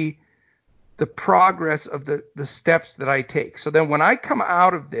usually the progress of the steps that I take. So then when I come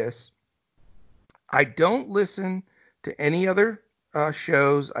out of this, I don't listen to any other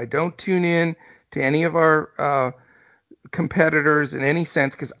shows. I don't tune in to any of our competitors in any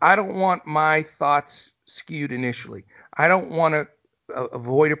sense because I don't want my thoughts skewed initially. I don't want to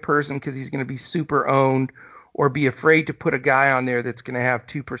avoid a person because he's going to be super owned or be afraid to put a guy on there that's going to have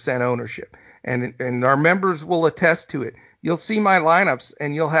 2% ownership. And our members will attest to it. You'll see my lineups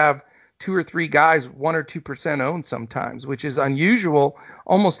and you'll have 2 or 3 guys 1 or 2% owned sometimes, which is unusual.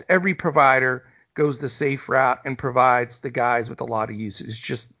 Almost every provider goes the safe route and provides the guys with a lot of usage. It's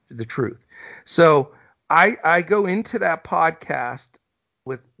just the truth. So I go into that podcast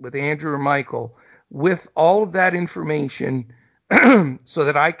with Andrew and Michael with all of that information so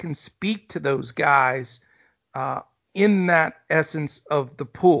that I can speak to those guys in that essence of the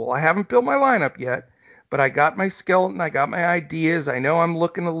pool. I haven't built my lineup yet, but I got my skeleton. I got my ideas. I know I'm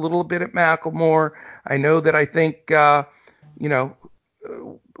looking a little bit at McLemore. I know that I think,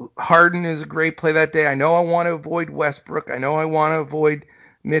 Harden is a great play that day. I know I want to avoid Westbrook. I know I want to avoid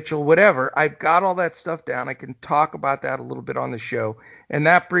Mitchell, whatever. I've got all that stuff down. I can talk about that a little bit on the show. And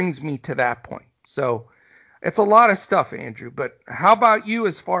that brings me to that point. So it's a lot of stuff, Andrew. But how about you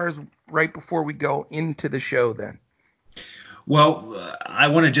as far as right before we go into the show then? Well, I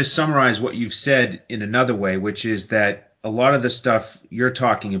want to just summarize what you've said in another way, which is that a lot of the stuff you're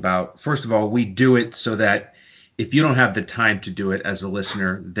talking about, first of all, we do it so that if you don't have the time to do it as a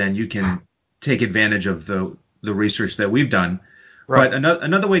listener, then you can take advantage of the research that we've done. Right. But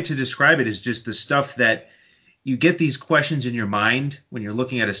another way to describe it is just the stuff that you get these questions in your mind when you're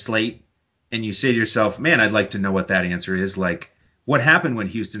looking at a slate and you say to yourself, man, I'd like to know what that answer is. Like, what happened when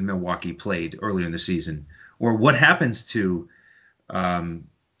Houston and Milwaukee played earlier in the season? Or what happens to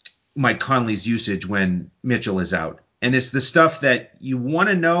Mike Conley's usage when Mitchell is out? And it's the stuff that you want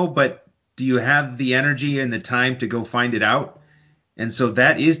to know, but do you have the energy and the time to go find it out? And so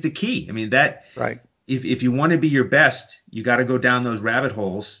that is the key. I mean, that right. If you want to be your best, you got to go down those rabbit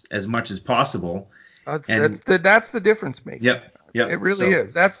holes as much as possible. That's the difference maker. Yep. It really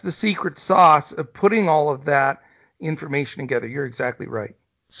is. That's the secret sauce of putting all of that information together. You're exactly right.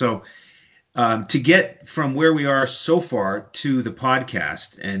 So to get from where we are so far to the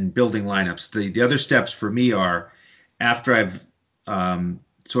podcast and building lineups, the other steps for me are, after I've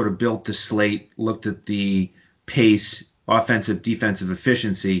sort of built the slate, looked at the pace, offensive, defensive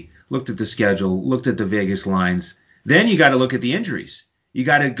efficiency, looked at the schedule, looked at the Vegas lines, then you got to look at the injuries. You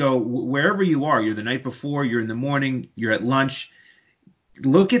got to go wherever you are. You're the night before, you're in the morning, you're at lunch.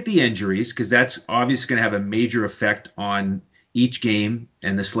 Look at the injuries, because that's obviously going to have a major effect on each game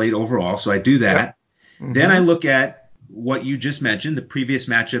and the slate overall. So I do that. Yep. Mm-hmm. Then I look at what you just mentioned, the previous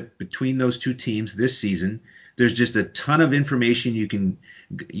matchup between those two teams this season. There's just a ton of information you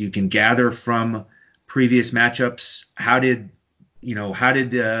can gather from previous matchups. How did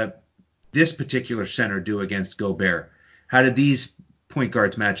this particular center do against Gobert? How did these point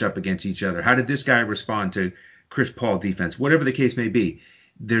guards match up against each other? How did this guy respond to Chris Paul defense? Whatever the case may be,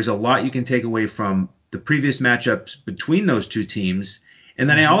 there's a lot you can take away from the previous matchups between those two teams. And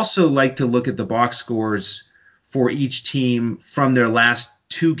then I also like to look at the box scores for each team from their last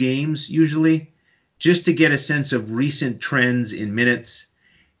two games, usually, just to get a sense of recent trends in minutes.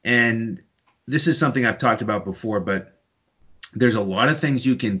 And this is something I've talked about before, but there's a lot of things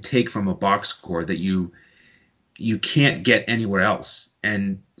you can take from a box score that you can't get anywhere else.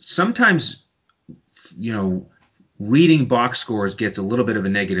 And sometimes, reading box scores gets a little bit of a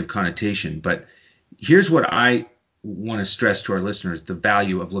negative connotation, but here's what I want to stress to our listeners: the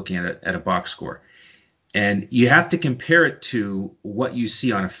value of looking at a box score. And you have to compare it to what you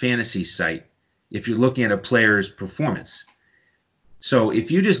see on a fantasy site if you're looking at a player's performance. So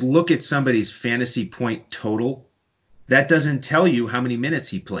if you just look at somebody's fantasy point total, that doesn't tell you how many minutes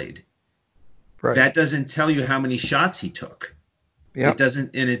he played. Right. That doesn't tell you how many shots he took. Yep.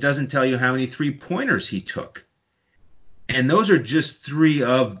 It doesn't tell you how many 3-pointers he took. And those are just three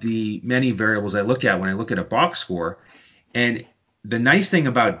of the many variables I look at when I look at a box score. And the nice thing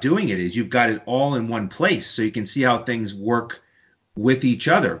about doing it is you've got it all in one place, so you can see how things work with each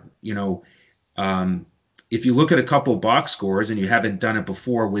other. If you look at a couple box scores and you haven't done it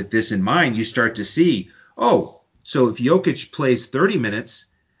before with this in mind, you start to see, so if Jokic plays 30 minutes,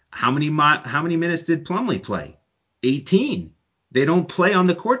 how many minutes did Plumlee play? 18. They don't play on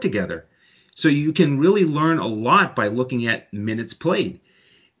the court together. So you can really learn a lot by looking at minutes played.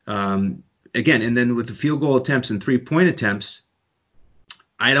 Again, and then with the field goal attempts and 3-point attempts,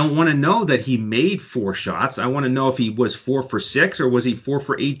 I don't want to know that he made 4 shots. I want to know if he was 4 for 6 or was he 4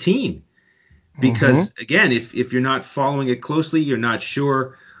 for 18. Because, again, if you're not following it closely, you're not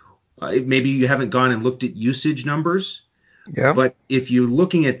sure. Maybe you haven't gone and looked at usage numbers. Yeah. But if you're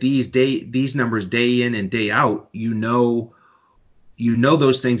looking at these numbers day in and day out, you know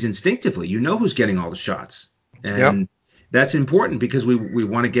those things instinctively. You know who's getting all the shots. And that's important because we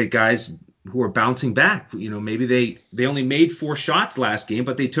want to get guys who are bouncing back. Maybe they only made 4 shots last game,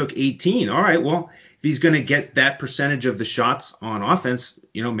 but they took 18. All right, well, if he's going to get that percentage of the shots on offense,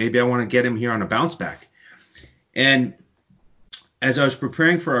 maybe I want to get him here on a bounce back. And as I was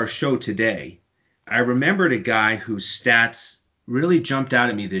preparing for our show today, I remembered a guy whose stats really jumped out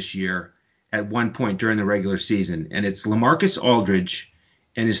at me this year at one point during the regular season, and it's LaMarcus Aldridge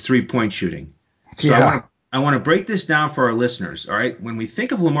and his 3-point shooting. So I want to break this down for our listeners. All right. When we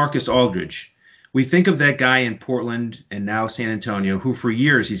think of LaMarcus Aldridge, we think of that guy in Portland and now San Antonio who for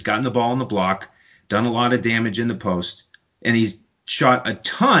years he's gotten the ball in the block, done a lot of damage in the post, and he's shot a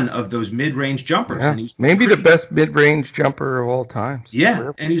ton of those mid-range jumpers. Yeah, And he's maybe the best mid-range jumper of all time.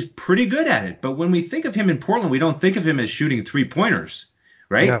 Yeah, and he's pretty good at it. But when we think of him in Portland, we don't think of him as shooting three-pointers,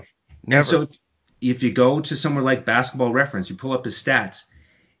 right? No, never. And so if you go to somewhere like Basketball Reference, you pull up his stats,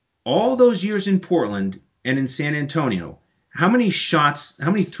 all those years in Portland and in San Antonio, how many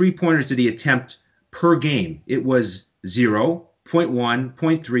three-pointers did he attempt per game? It was 0, 0.1,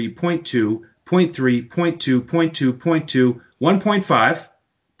 0.3, 0.2, 0.3, 0.2, 0.2, 0.2, 1.5,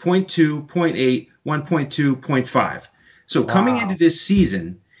 0.2, 0.8, 1.2, 0.5. So coming into this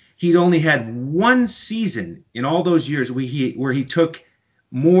season, he'd only had one season in all those years where he took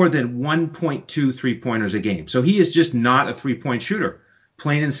more than 1.2 three-pointers a game. So he is just not a three-point shooter,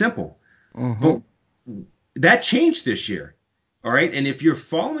 plain and simple. Mm-hmm. But that changed this year, all right? And if you're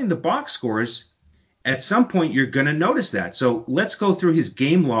following the box scores, at some point you're going to notice that. So let's go through his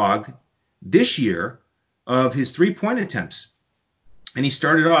game log this year of his three-point attempts. And he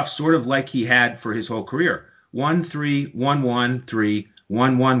started off sort of like he had for his whole career. 1 3 1 1 3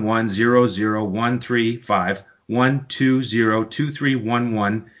 1 1 1 0 0 1 3 5 1 2 0 2 3 1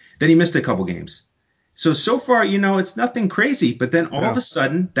 1. Then he missed a couple games. So far, it's nothing crazy. But then all of a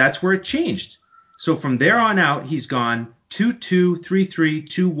sudden, that's where it changed. So from there on out, he's gone 2 2 3 3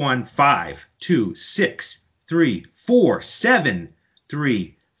 2 1 5 2 6 3 4 7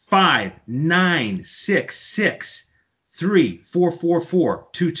 3 5 9 6 6 3 4 4 4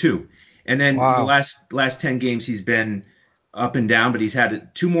 2 2. And then the last 10 games he's been up and down, but he's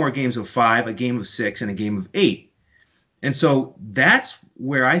had 2 more games of 5, a game of 6, and a game of 8. And so that's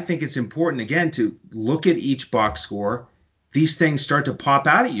where I think it's important, again, to look at each box score. These things start to pop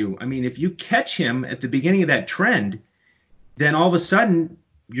out at you. I mean, if you catch him at the beginning of that trend, then all of a sudden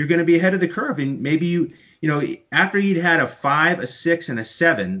you're going to be ahead of the curve. And maybe after he'd had a 5, a 6, and a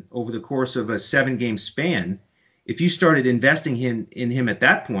 7 over the course of a 7-game span, if you started investing in him at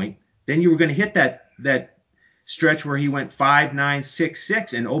that point, then you were going to hit that stretch where he went 5, 9, 6,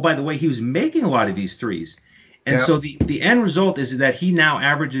 6. And, oh, by the way, he was making a lot of these threes. And so the end result is that he now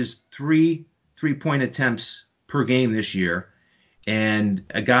averages 3 3-point attempts per game this year. And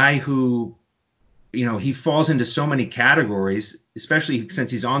a guy who, he falls into so many categories, especially since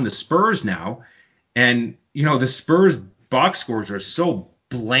he's on the Spurs now. And, the Spurs box scores are so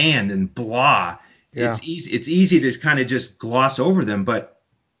bland and blah. Yeah. It's easy to kind of just gloss over them, but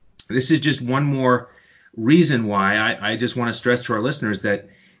this is just one more reason why I just want to stress to our listeners that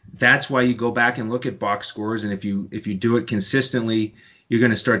that's why you go back and look at box scores, and if you do it consistently, you're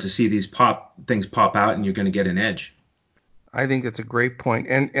going to start to see these things pop out, and you're going to get an edge. I think that's a great point.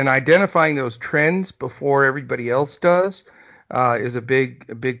 And identifying those trends before everybody else does is a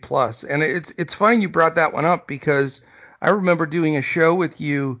big plus. And it's funny you brought that one up, because I remember doing a show with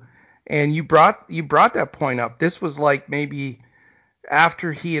you, and you brought that point up. This was like maybe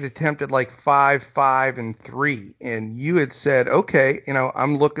after he had attempted like 5, 5, and 3, and you had said, okay,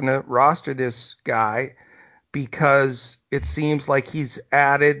 I'm looking to roster this guy because it seems like he's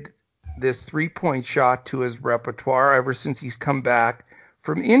added this 3-point shot to his repertoire ever since he's come back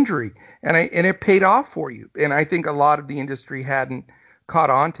from injury, and it paid off for you. And I think a lot of the industry hadn't caught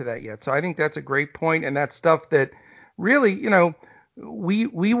on to that yet. So I think that's a great point, and that's stuff that really,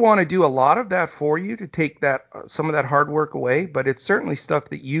 we want to do a lot of that for you to take that some of that hard work away, but it's certainly stuff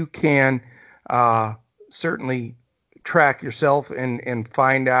that you can certainly track yourself and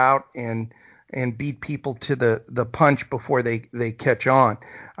find out and beat people to the punch before they catch on.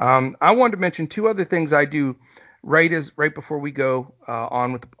 I wanted to mention 2 other things I do right before we go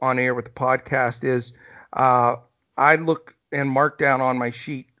on air with the podcast is I look and mark down on my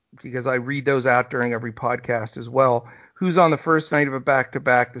sheet, because I read those out during every podcast as well, who's on the first night of a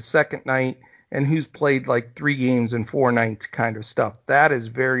back-to-back, the second night, and who's played like 3 games in 4 nights kind of stuff. That is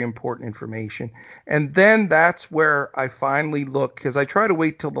very important information. And then that's where I finally look, because I try to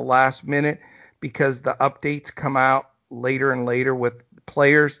wait till the last minute because the updates come out later and later with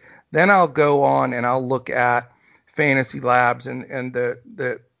players. Then I'll go on and I'll look at Fantasy Labs and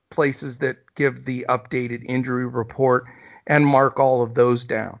the places that give the updated injury report and mark all of those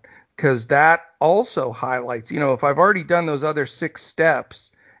down, because that also highlights, if I've already done those other 6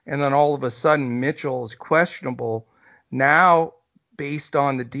 steps and then all of a sudden Mitchell is questionable, now based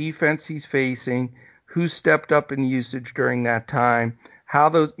on the defense he's facing, who stepped up in usage during that time, how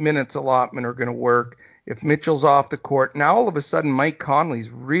those minutes allotment are going to work, if Mitchell's off the court, now all of a sudden Mike Conley's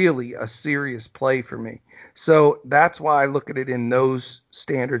really a serious play for me. So that's why I look at it in those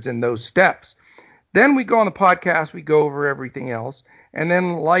standards and those steps. Then we go on the podcast, we go over everything else. And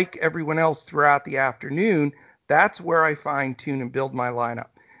then, like everyone else throughout the afternoon, that's where I fine tune and build my lineup.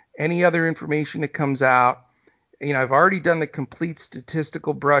 Any other information that comes out, I've already done the complete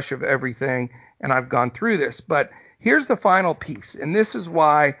statistical brush of everything, and I've gone through this. But here's the final piece, and this is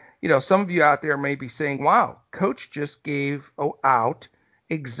why, some of you out there may be saying, wow, Coach just gave out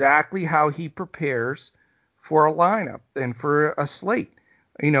exactly how he prepares for a lineup and for a slate.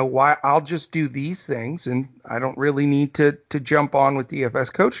 Why I'll just do these things, and I don't really need to jump on with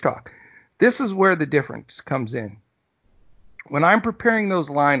DFS Coach Talk. This is where the difference comes in. When I'm preparing those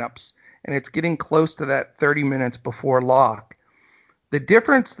lineups, and it's getting close to that 30 minutes before lock, the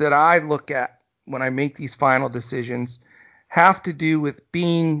difference that I look at when I make these final decisions have to do with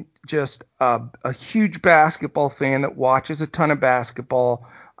being just a huge basketball fan that watches a ton of basketball,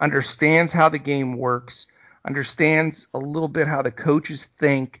 understands how the game works, understands a little bit how the coaches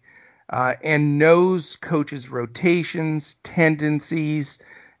think, and knows coaches' rotations, tendencies,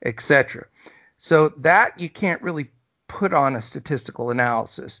 etc. So that you can't really put on a statistical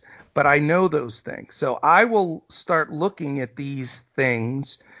analysis, but I know those things. So I will start looking at these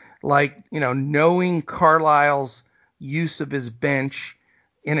things like, knowing Carlisle's use of his bench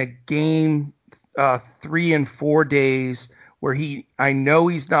in a game 3 and 4 days where I know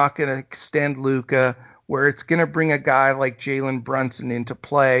he's not going to extend Luka, where it's going to bring a guy like Jalen Brunson into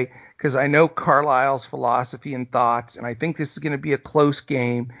play, because I know Carlisle's philosophy and thoughts, and I think this is going to be a close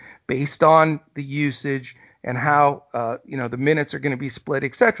game based on the usage and how the minutes are going to be split,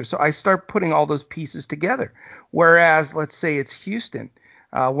 etc. So I start putting all those pieces together. Whereas, let's say it's Houston,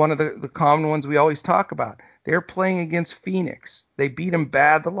 one of the common ones we always talk about. They're playing against Phoenix. They beat them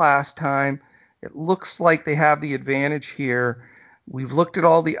bad the last time. It looks like they have the advantage here. We've looked at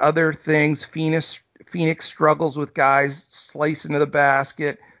all the other things. Phoenix struggles with guys slicing to the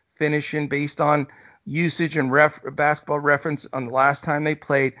basket, finishing based on usage and basketball reference on the last time they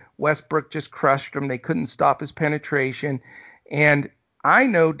played. Westbrook just crushed them. They couldn't stop his penetration. And I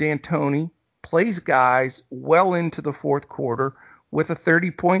know D'Antoni plays guys well into the fourth quarter with a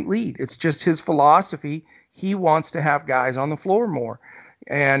 30-point lead. It's just his philosophy. He wants to have guys on the floor more.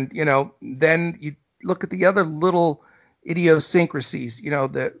 And, then you look at the other little idiosyncrasies.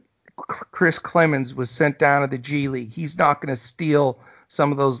 That Chris Clemens was sent down to the G League. He's not going to steal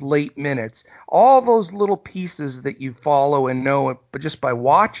some of those late minutes. All those little pieces that you follow and know, but just by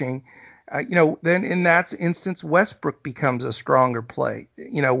watching, then in that instance, Westbrook becomes a stronger play,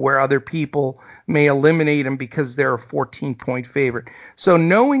 where other people may eliminate him because they're a 14-point favorite. So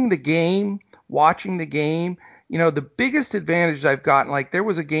knowing the game, watching the game, the biggest advantage I've gotten, like there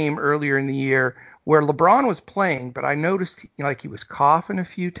was a game earlier in the year where LeBron was playing, but I noticed he was coughing a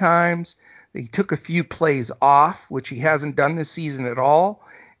few times. He took a few plays off, which he hasn't done this season at all.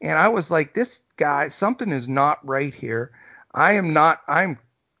 And I was like, this guy, something is not right here. I'm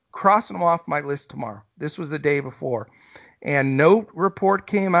crossing him off my list tomorrow. This was the day before. And no report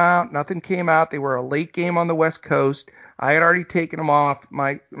came out. Nothing came out. They were a late game on the West Coast. I had already taken him off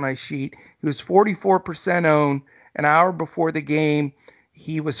my sheet. He was 44% owned. An hour before the game,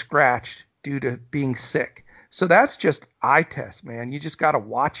 he was scratched due to being sick. So that's just eye test, man. You just got to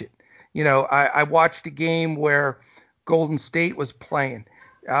watch it. I watched a game where Golden State was playing.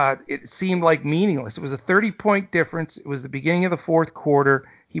 It seemed like meaningless. It was a 30-point difference. It was the beginning of the fourth quarter.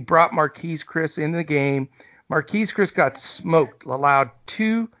 He brought Marquise Chris into the game. Marquise Chris got smoked, allowed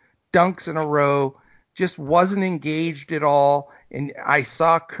 2 dunks in a row, just wasn't engaged at all. And I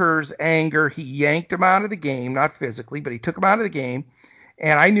saw Kerr's anger. He yanked him out of the game, not physically, but he took him out of the game.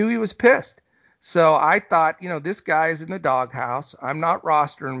 And I knew he was pissed. So I thought, this guy is in the doghouse. I'm not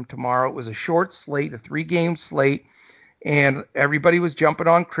rostering him tomorrow. It was a short slate, a 3-game slate, and everybody was jumping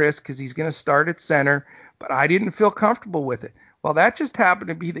on Chris because he's going to start at center, but I didn't feel comfortable with it. Well, that just happened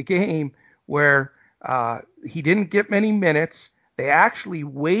to be the game where he didn't get many minutes. They actually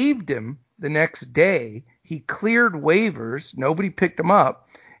waived him the next day. He cleared waivers. Nobody picked him up.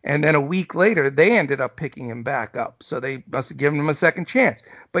 And then a week later, they ended up picking him back up. So they must have given him a second chance.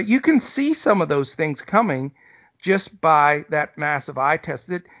 But you can see some of those things coming just by that massive eye test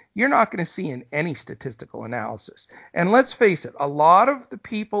that you're not going to see in any statistical analysis. And let's face it, a lot of the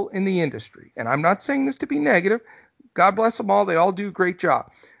people in the industry, and I'm not saying this to be negative, God bless them all, they all do a great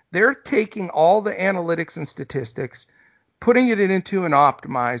job. They're taking all the analytics and statistics, putting it into an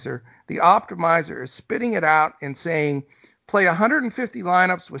optimizer. The optimizer is spitting it out and saying, play 150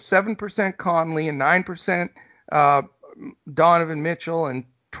 lineups with 7% Conley and 9% Donovan Mitchell and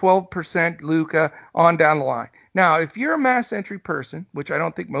 12% Luka on down the line. Now, if you're a mass entry person, which I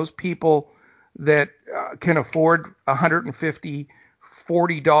don't think most people that can afford 150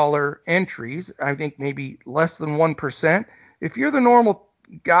 $40 entries. I think maybe less than 1%. If you're the normal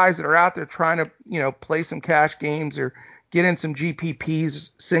guys that are out there trying to, play some cash games or get in some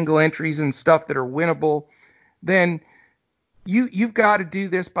GPPs, single entries and stuff that are winnable, then you've got to do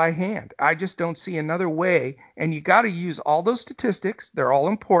this by hand. I just don't see another way. And you got to use all those statistics. They're all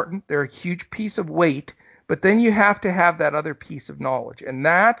important. They're a huge piece of weight. But then you have to have that other piece of knowledge. And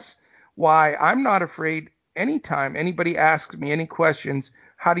that's why I'm not afraid anytime anybody asks me any questions,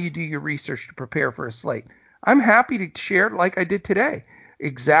 how do you do your research to prepare for a slate? I'm happy to share it like I did today,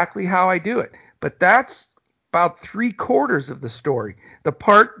 exactly how I do it. But that's about 3/4 of the story. The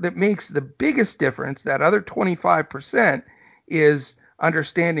part that makes the biggest difference, that other 25%, is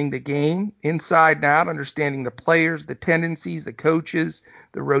understanding the game inside and out, understanding the players, the tendencies, the coaches,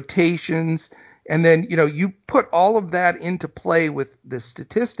 the rotations. And then, you put all of that into play with the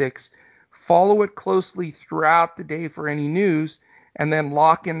statistics, follow it closely throughout the day for any news, and then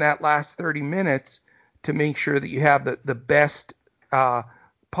lock in that last 30 minutes to make sure that you have the best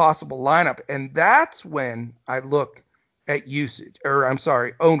possible lineup. And that's when I look at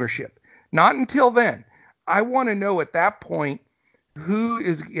ownership. Not until then. I want to know at that point who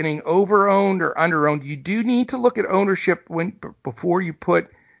is getting over-owned or under-owned. You do need to look at ownership before you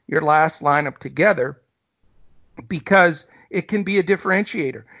put your last lineup together, because it can be a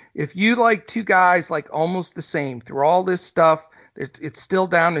differentiator. If you like two guys like almost the same through all this stuff, it's still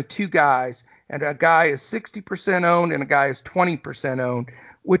down to two guys, and a guy is 60% owned and a guy is 20% owned,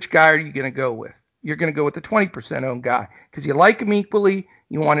 which guy are you going to go with? You're going to go with the 20% owned guy because you like him equally.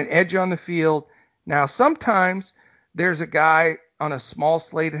 You want an edge on the field. Now, sometimes there's a guy on a small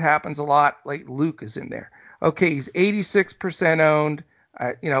slate. It happens a lot. Like Luke is in there. Okay, he's 86% owned,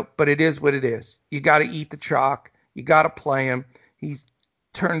 but it is what it is. You got to eat the chalk. You got to play him. He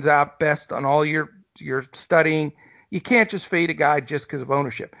turns out best on all your studying. You can't just fade a guy just because of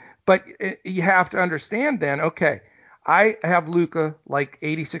ownership. But you have to understand then, okay, I have Luka like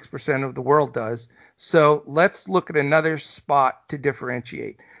 86% of the world does. So let's look at another spot to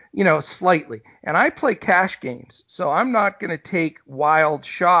differentiate, slightly. And I play cash games, so I'm not going to take wild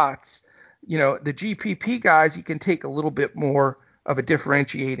shots. The GPP guys, you can take a little bit more of a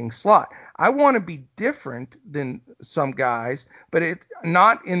differentiating slot. I want to be different than some guys, but it's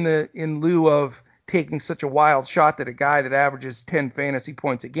not in lieu of taking such a wild shot that a guy that averages 10 fantasy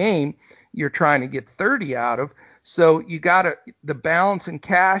points a game, you're trying to get 30 out of. So you the balance in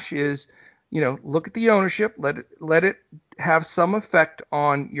cash is, look at the ownership, let it have some effect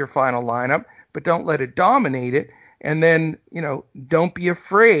on your final lineup, but don't let it dominate it. And then, don't be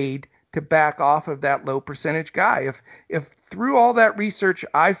afraid to back off of that low percentage guy. If through all that research,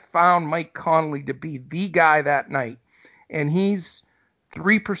 I found Mike Conley to be the guy that night, and he's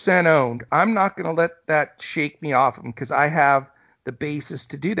 3% owned, I'm not going to let that shake me off him because I have the basis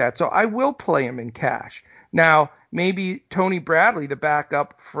to do that. So I will play him in cash. Now, maybe Tony Bradley, the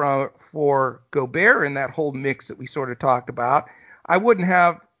backup for Gobert in that whole mix that we sort of talked about, I wouldn't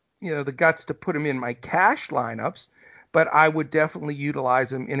have, the guts to put him in my cash lineups, but I would definitely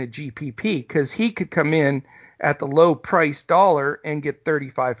utilize him in a GPP because he could come in at the low price dollar and get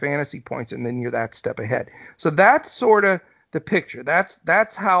 35 fantasy points, and then you're that step ahead. So that's sort of the picture.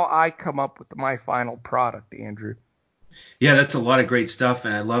 That's how I come up with my final product, Andrew. Yeah, that's a lot of great stuff,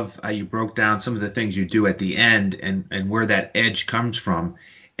 and I love how you broke down some of the things you do at the end and where that edge comes from.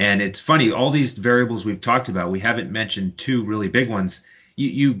 And it's funny, all these variables we've talked about, we haven't mentioned two really big ones.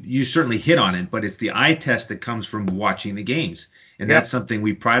 You certainly hit on it, but it's the eye test that comes from watching the games, and that's something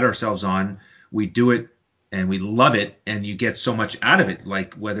we pride ourselves on. We do it and we love it, and you get so much out of it.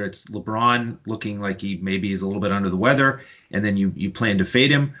 Like whether it's LeBron looking like he maybe is a little bit under the weather, and then you plan to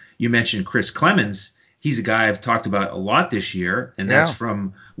fade him. You mentioned Chris Clemens. He's a guy I've talked about a lot this year, and that's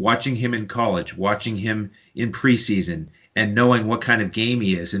from watching him in college, watching him in preseason, and knowing what kind of game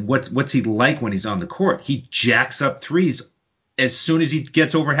he is and what's he like when he's on the court. He jacks up threes as soon as he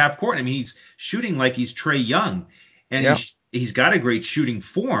gets over half court. I mean, he's shooting like he's Trae Young, and he's got a great shooting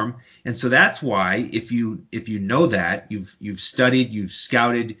form. And so that's why if you know that, you've studied, you've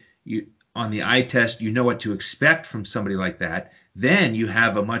scouted, on the eye test, you know what to expect from somebody like that, then you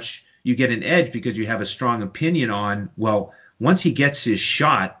get an edge because you have a strong opinion on, well, once he gets his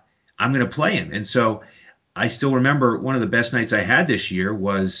shot, I'm going to play him. And so I still remember one of the best nights I had this year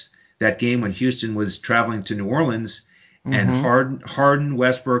was that game when Houston was traveling to New Orleans, and Harden,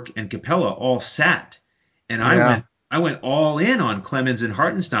 Westbrook, and Capella all sat. And I went all in on Clemens and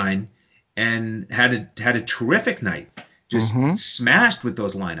Hartenstein and had a terrific night. Just smashed with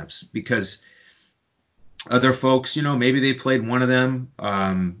those lineups because other folks, maybe they played one of them,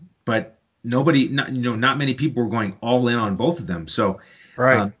 but not many people were going all in on both of them. So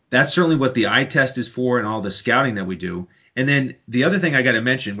Right. that's certainly what the eye test is for and all the scouting that we do. And then the other thing I got to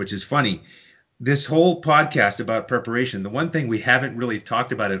mention, which is funny, this whole podcast about preparation, the one thing we haven't really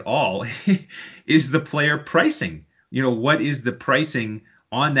talked about at all is the player pricing. What is the pricing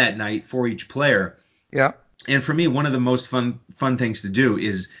on that night for each player? Yeah. And for me, one of the most fun things to do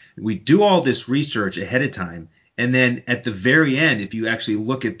is we do all this research ahead of time. And then at the very end, if you actually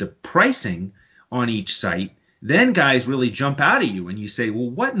look at the pricing on each site, then guys really jump out at you and you say,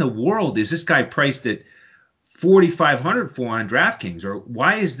 well, what in the world is this guy priced at 4,500 for on DraftKings? Or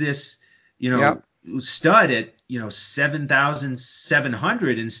why is this, Yeah. stud at,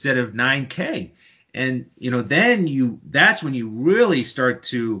 7,700 instead of 9K? And, that's when you really start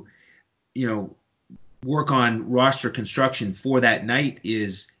to, work on roster construction for that night,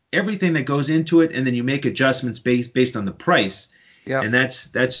 is everything that goes into it, and then you make adjustments based on the price. Yeah. And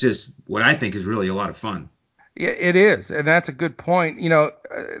that's just what I think is really a lot of fun. Yeah, it is, and that's a good point.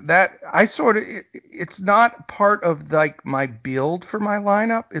 That I sort of it's not part of like my build for my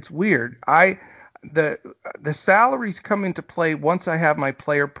lineup. It's weird. The salaries come into play once I have my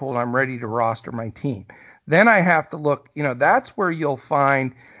player pool and I'm ready to roster my team. Then I have to look. That's where you'll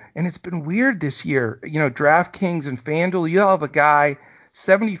find, and it's been weird this year. DraftKings and FanDuel, you'll have a guy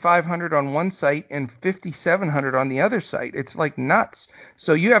 7,500 on one site and 5,700 on the other site. It's like nuts.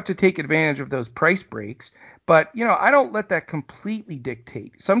 So you have to take advantage of those price breaks. But, I don't let that completely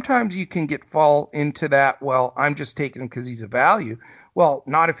dictate. Sometimes you can fall into that, well, I'm just taking him because he's a value. Well,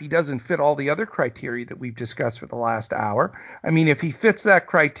 not if he doesn't fit all the other criteria that we've discussed for the last hour. I mean, if he fits that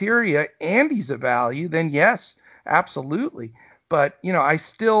criteria and he's a value, then yes, absolutely. But, I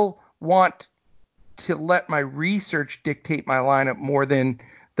still want to let my research dictate my lineup more than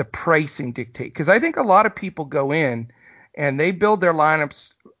the pricing dictate. Because I think a lot of people go in and they build their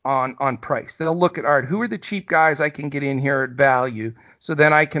lineups on price. They'll look at, all right, who are the cheap guys I can get in here at value, so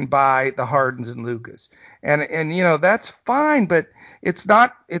then I can buy the Hardens and Lucas. And that's fine, but it's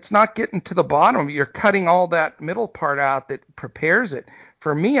not getting to the bottom. You're cutting all that middle part out that prepares it.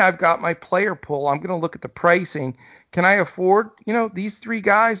 For me, I've got my player pool. I'm going to look at the pricing. Can I afford, these three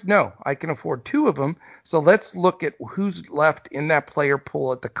guys? No, I can afford two of them. So let's look at who's left in that player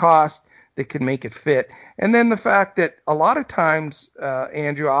pool at the cost that can make it fit. And then the fact that a lot of times,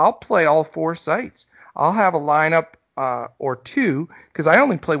 Andrew, I'll play all four sites. I'll have a lineup or two, because I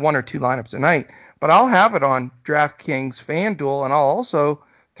only play one or two lineups a night, but I'll have it on DraftKings, FanDuel, and I'll also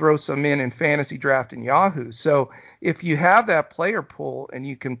throw some in Fantasy Draft and Yahoo. So if you have that player pool and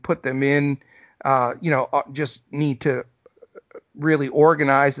you can put them in, just need to really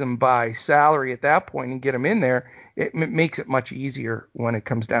organize them by salary at that point and get them in there, it makes it much easier when it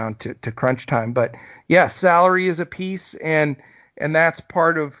comes down to crunch time. But yeah, salary is a piece, and that's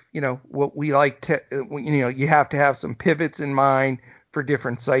part of, what we like to, you have to have some pivots in mind for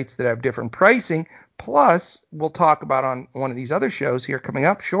different sites that have different pricing. Plus, we'll talk about on one of these other shows here coming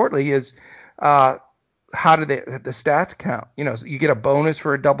up shortly is how do the stats count? So you get a bonus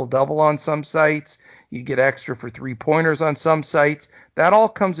for a double-double on some sites. You get extra for three-pointers on some sites. That all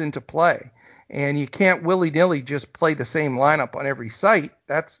comes into play. And you can't willy-nilly just play the same lineup on every site.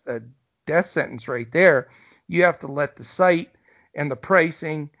 That's a death sentence right there. You have to let the site and the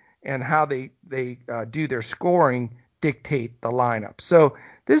pricing and how they do their scoring dictate the lineup. So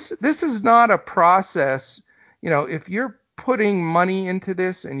this is not a process. If you're putting money into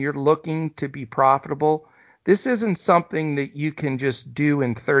this and you're looking to be profitable, this isn't something that you can just do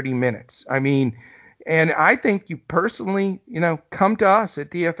in 30 minutes. I mean, and I think you personally, come to us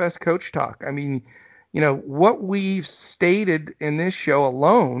at DFS Coach Talk. I mean, what we've stated in this show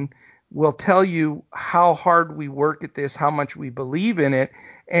alone will tell you how hard we work at this, how much we believe in it,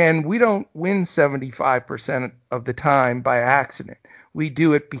 and we don't win 75% of the time by accident. We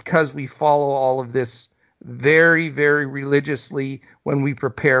do it because we follow all of this very, very religiously when we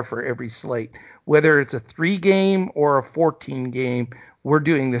prepare for every slate. Whether it's a 3-game or a 14-game, we're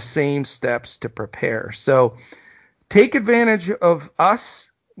doing the same steps to prepare. So take advantage of us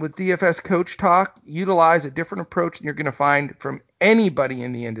with DFS Coach Talk. Utilize a different approach than you're going to find from anybody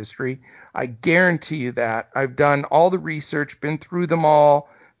in the industry. I guarantee you that. I've done all the research, been through them all,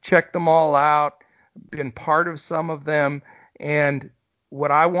 checked them all out, been part of some of them. And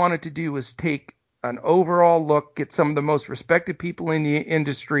what I wanted to do was take an overall look, get some of the most respected people in the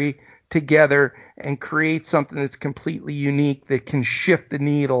industry together and create something that's completely unique that can shift the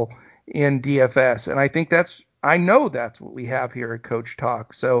needle in DFS. And I know that's what we have here at Coach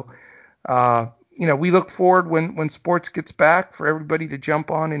Talk. So, we look forward when sports gets back for everybody to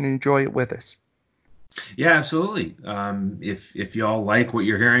jump on and enjoy it with us. Yeah, absolutely. If y'all like what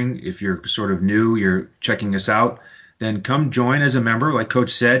you're hearing, if you're sort of new, you're checking us out, then come join as a member. Like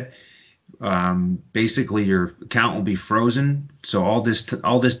Coach said, basically your account will be frozen. So all this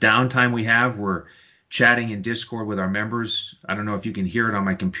downtime we have, we're chatting in Discord with our members. I don't know if you can hear it on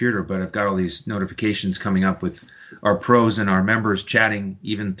my computer, but I've got all these notifications coming up with our pros and our members chatting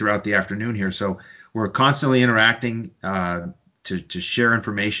even throughout the afternoon here. So we're constantly interacting to share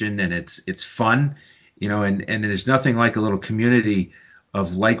information, and it's fun, and there's nothing like a little community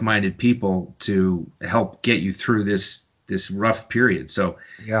of like-minded people to help get you through this rough period. So,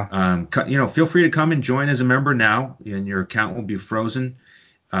 Yeah. feel free to come and join as a member now, and your account will be frozen,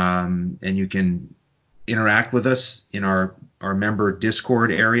 and you can interact with us in our member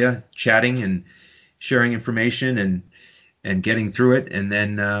Discord area, chatting and sharing information and getting through it, and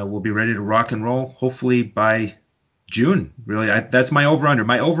then we'll be ready to rock and roll. Hopefully by June. Really, that's my over/under.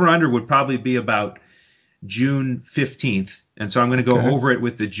 My over/under would probably be about June 15th, and so I'm going to go Okay. over it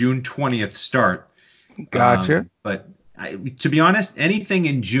with the June 20th start. Gotcha. But to be honest, anything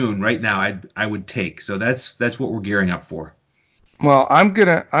in June right now, I would take. So that's what we're gearing up for. Well, I'm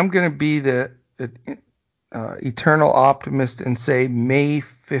gonna be the eternal optimist and say May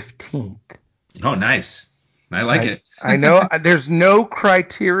 15th. Oh, nice. I like I it. I know there's no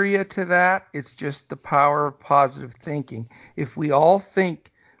criteria to that. It's just the power of positive thinking. If we all think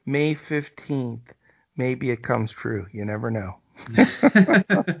May 15th, maybe it comes true. You never know.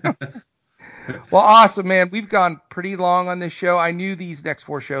 Well, awesome, man. We've gone pretty long on this show. I knew these next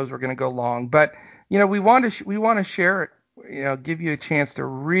four shows were going to go long, but we want to we want to share it. Give you a chance to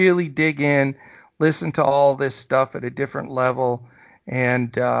really dig in, listen to all this stuff at a different level,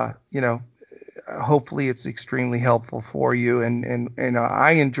 and hopefully it's extremely helpful for you. And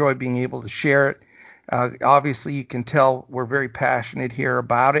I enjoy being able to share it. Obviously, you can tell we're very passionate here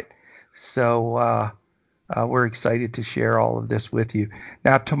about it. So we're excited to share all of this with you.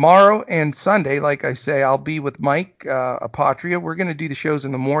 Now, tomorrow and Sunday, like I say, I'll be with Mike Apotria. We're going to do the shows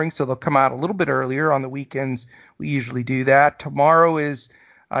in the morning, so they'll come out a little bit earlier. On the weekends, we usually do that. Tomorrow is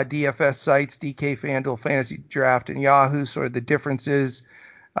DFS sites, DK, FanDuel, Fantasy Draft, and Yahoo. Sort of the differences,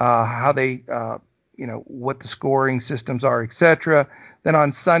 how they, what the scoring systems are, etc. Then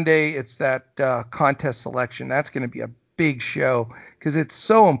on Sunday, it's that contest selection. That's going to be a big show because it's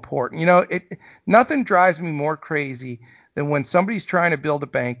so important. Nothing drives me more crazy than when somebody's trying to build a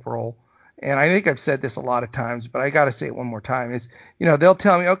bankroll. And I think I've said this a lot of times, but I got to say it one more time. Is they'll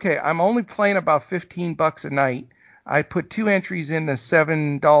tell me, okay, I'm only playing about $15 a night. I put two entries in the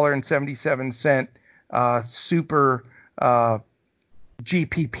 $7.77 super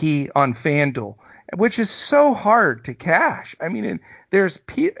GPP on FanDuel, which is so hard to cash. I mean, there's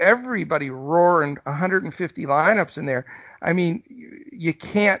everybody roaring 150 lineups in there. I mean, you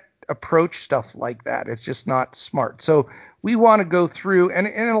can't approach stuff like that. It's just not smart. So we want to go through, and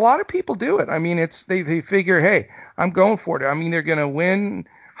a lot of people do it. I mean, they figure, hey, I'm going for it. I mean, they're going to win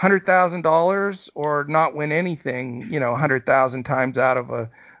 $100,000 or not win anything, 100,000 times out of a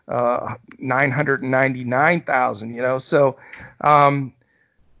 999,000, So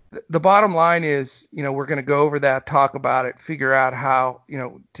the bottom line is, we're going to go over that, talk about it, figure out how,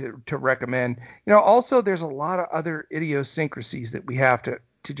 to recommend. Also there's a lot of other idiosyncrasies that we have to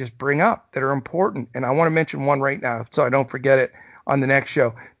just bring up that are important. And I want to mention one right now so I don't forget it on the next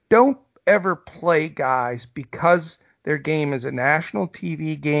show. Don't ever play guys because their game is a national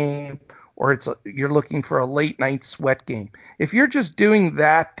TV game or you're looking for a late night sweat game. If you're just doing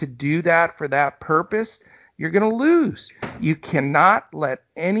that to do that for that purpose, you're going to lose. You cannot let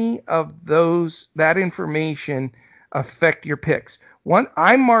any of that information affect your picks.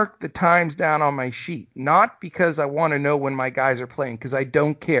 I mark the times down on my sheet, not because I want to know when my guys are playing, because I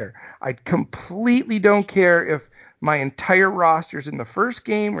don't care. I completely don't care if my entire roster's in the first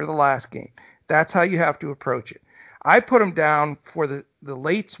game or the last game. That's how you have to approach it. I put them down for the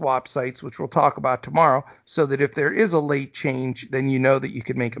late swap sites, which we'll talk about tomorrow, so that if there is a late change, then you know that you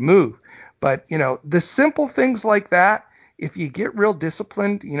could make a move. But, the simple things like that, if you get real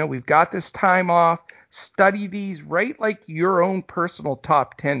disciplined, we've got this time off, study these, write like your own personal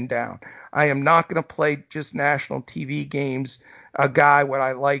top 10 down. I am not going to play just national TV games, a guy what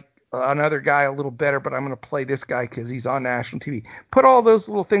I like, another guy a little better, but I'm going to play this guy because he's on national TV. Put all those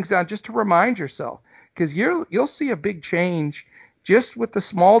little things down just to remind yourself, because you'll see a big change just with the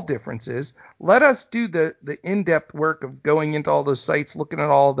small differences. Let us do the in-depth work of going into all those sites, looking at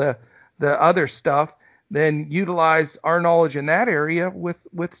all the other stuff, then utilize our knowledge in that area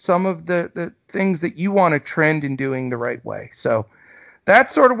with some of the things that you want to trend in doing the right way. So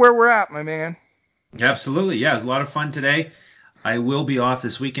that's sort of where we're at, my man. Absolutely. Yeah, it was a lot of fun today. I will be off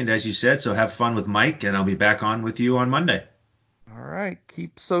this weekend, as you said, so have fun with Mike, and I'll be back on with you on Monday. All right.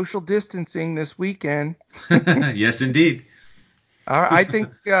 Keep social distancing this weekend. Yes, indeed. I think,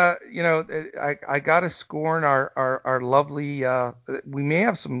 I got to scorn our lovely, we may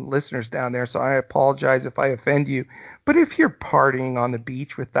have some listeners down there, so I apologize if I offend you. But if you're partying on the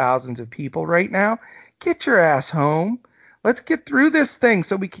beach with thousands of people right now, get your ass home. Let's get through this thing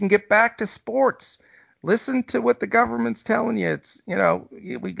so we can get back to sports. Listen to what the government's telling you. It's,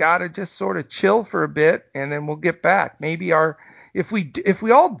 we got to just sort of chill for a bit and then we'll get back. Maybe if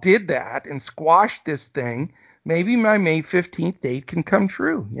we all did that and squashed this thing, maybe my May 15th date can come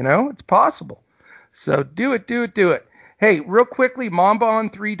true. It's possible. So do it. Hey, real quickly,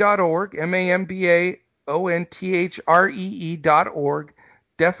 mambaon3.org, MAMBAONTHREE.org.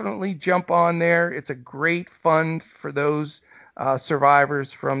 Definitely jump on there. It's a great fund for those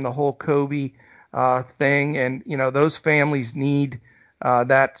survivors from the whole Kobe thing. And, those families need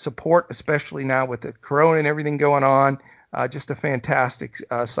that support, especially now with the corona and everything going on. Just a fantastic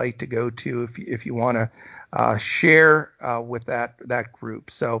site to go to if you want to share with that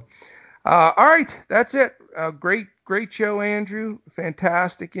group. So, all right, that's it. Great show, Andrew.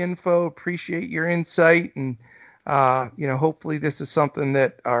 Fantastic info. Appreciate your insight, and hopefully this is something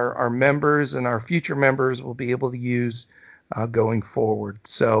that our members and our future members will be able to use going forward.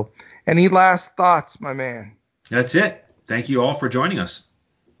 So, any last thoughts, my man? That's it. Thank you all for joining us.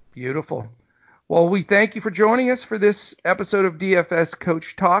 Beautiful. Well, we thank you for joining us for this episode of DFS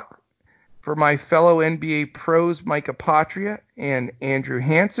Coach Talk. For my fellow NBA pros, Mike Apotria and Andrew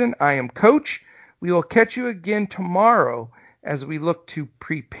Hansen, I am Coach. We will catch you again tomorrow as we look to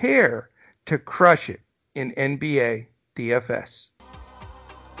prepare to crush it in NBA DFS.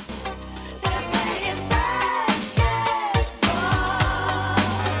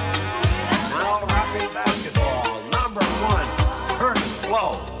 Now rapping basketball, number 1, Curtis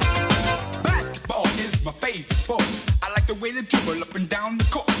Blow. Basketball is my favorite sport. I like the way they dribble up and down the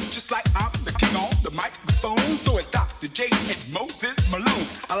court, just like I'm the king on the microphone. So it's Dr. J and Moses Malone.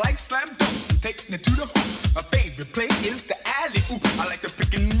 I like slam dunks and taking it to the hoop. My favorite play is the alley-oop. I like the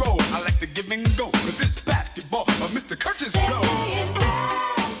pick and roll. I like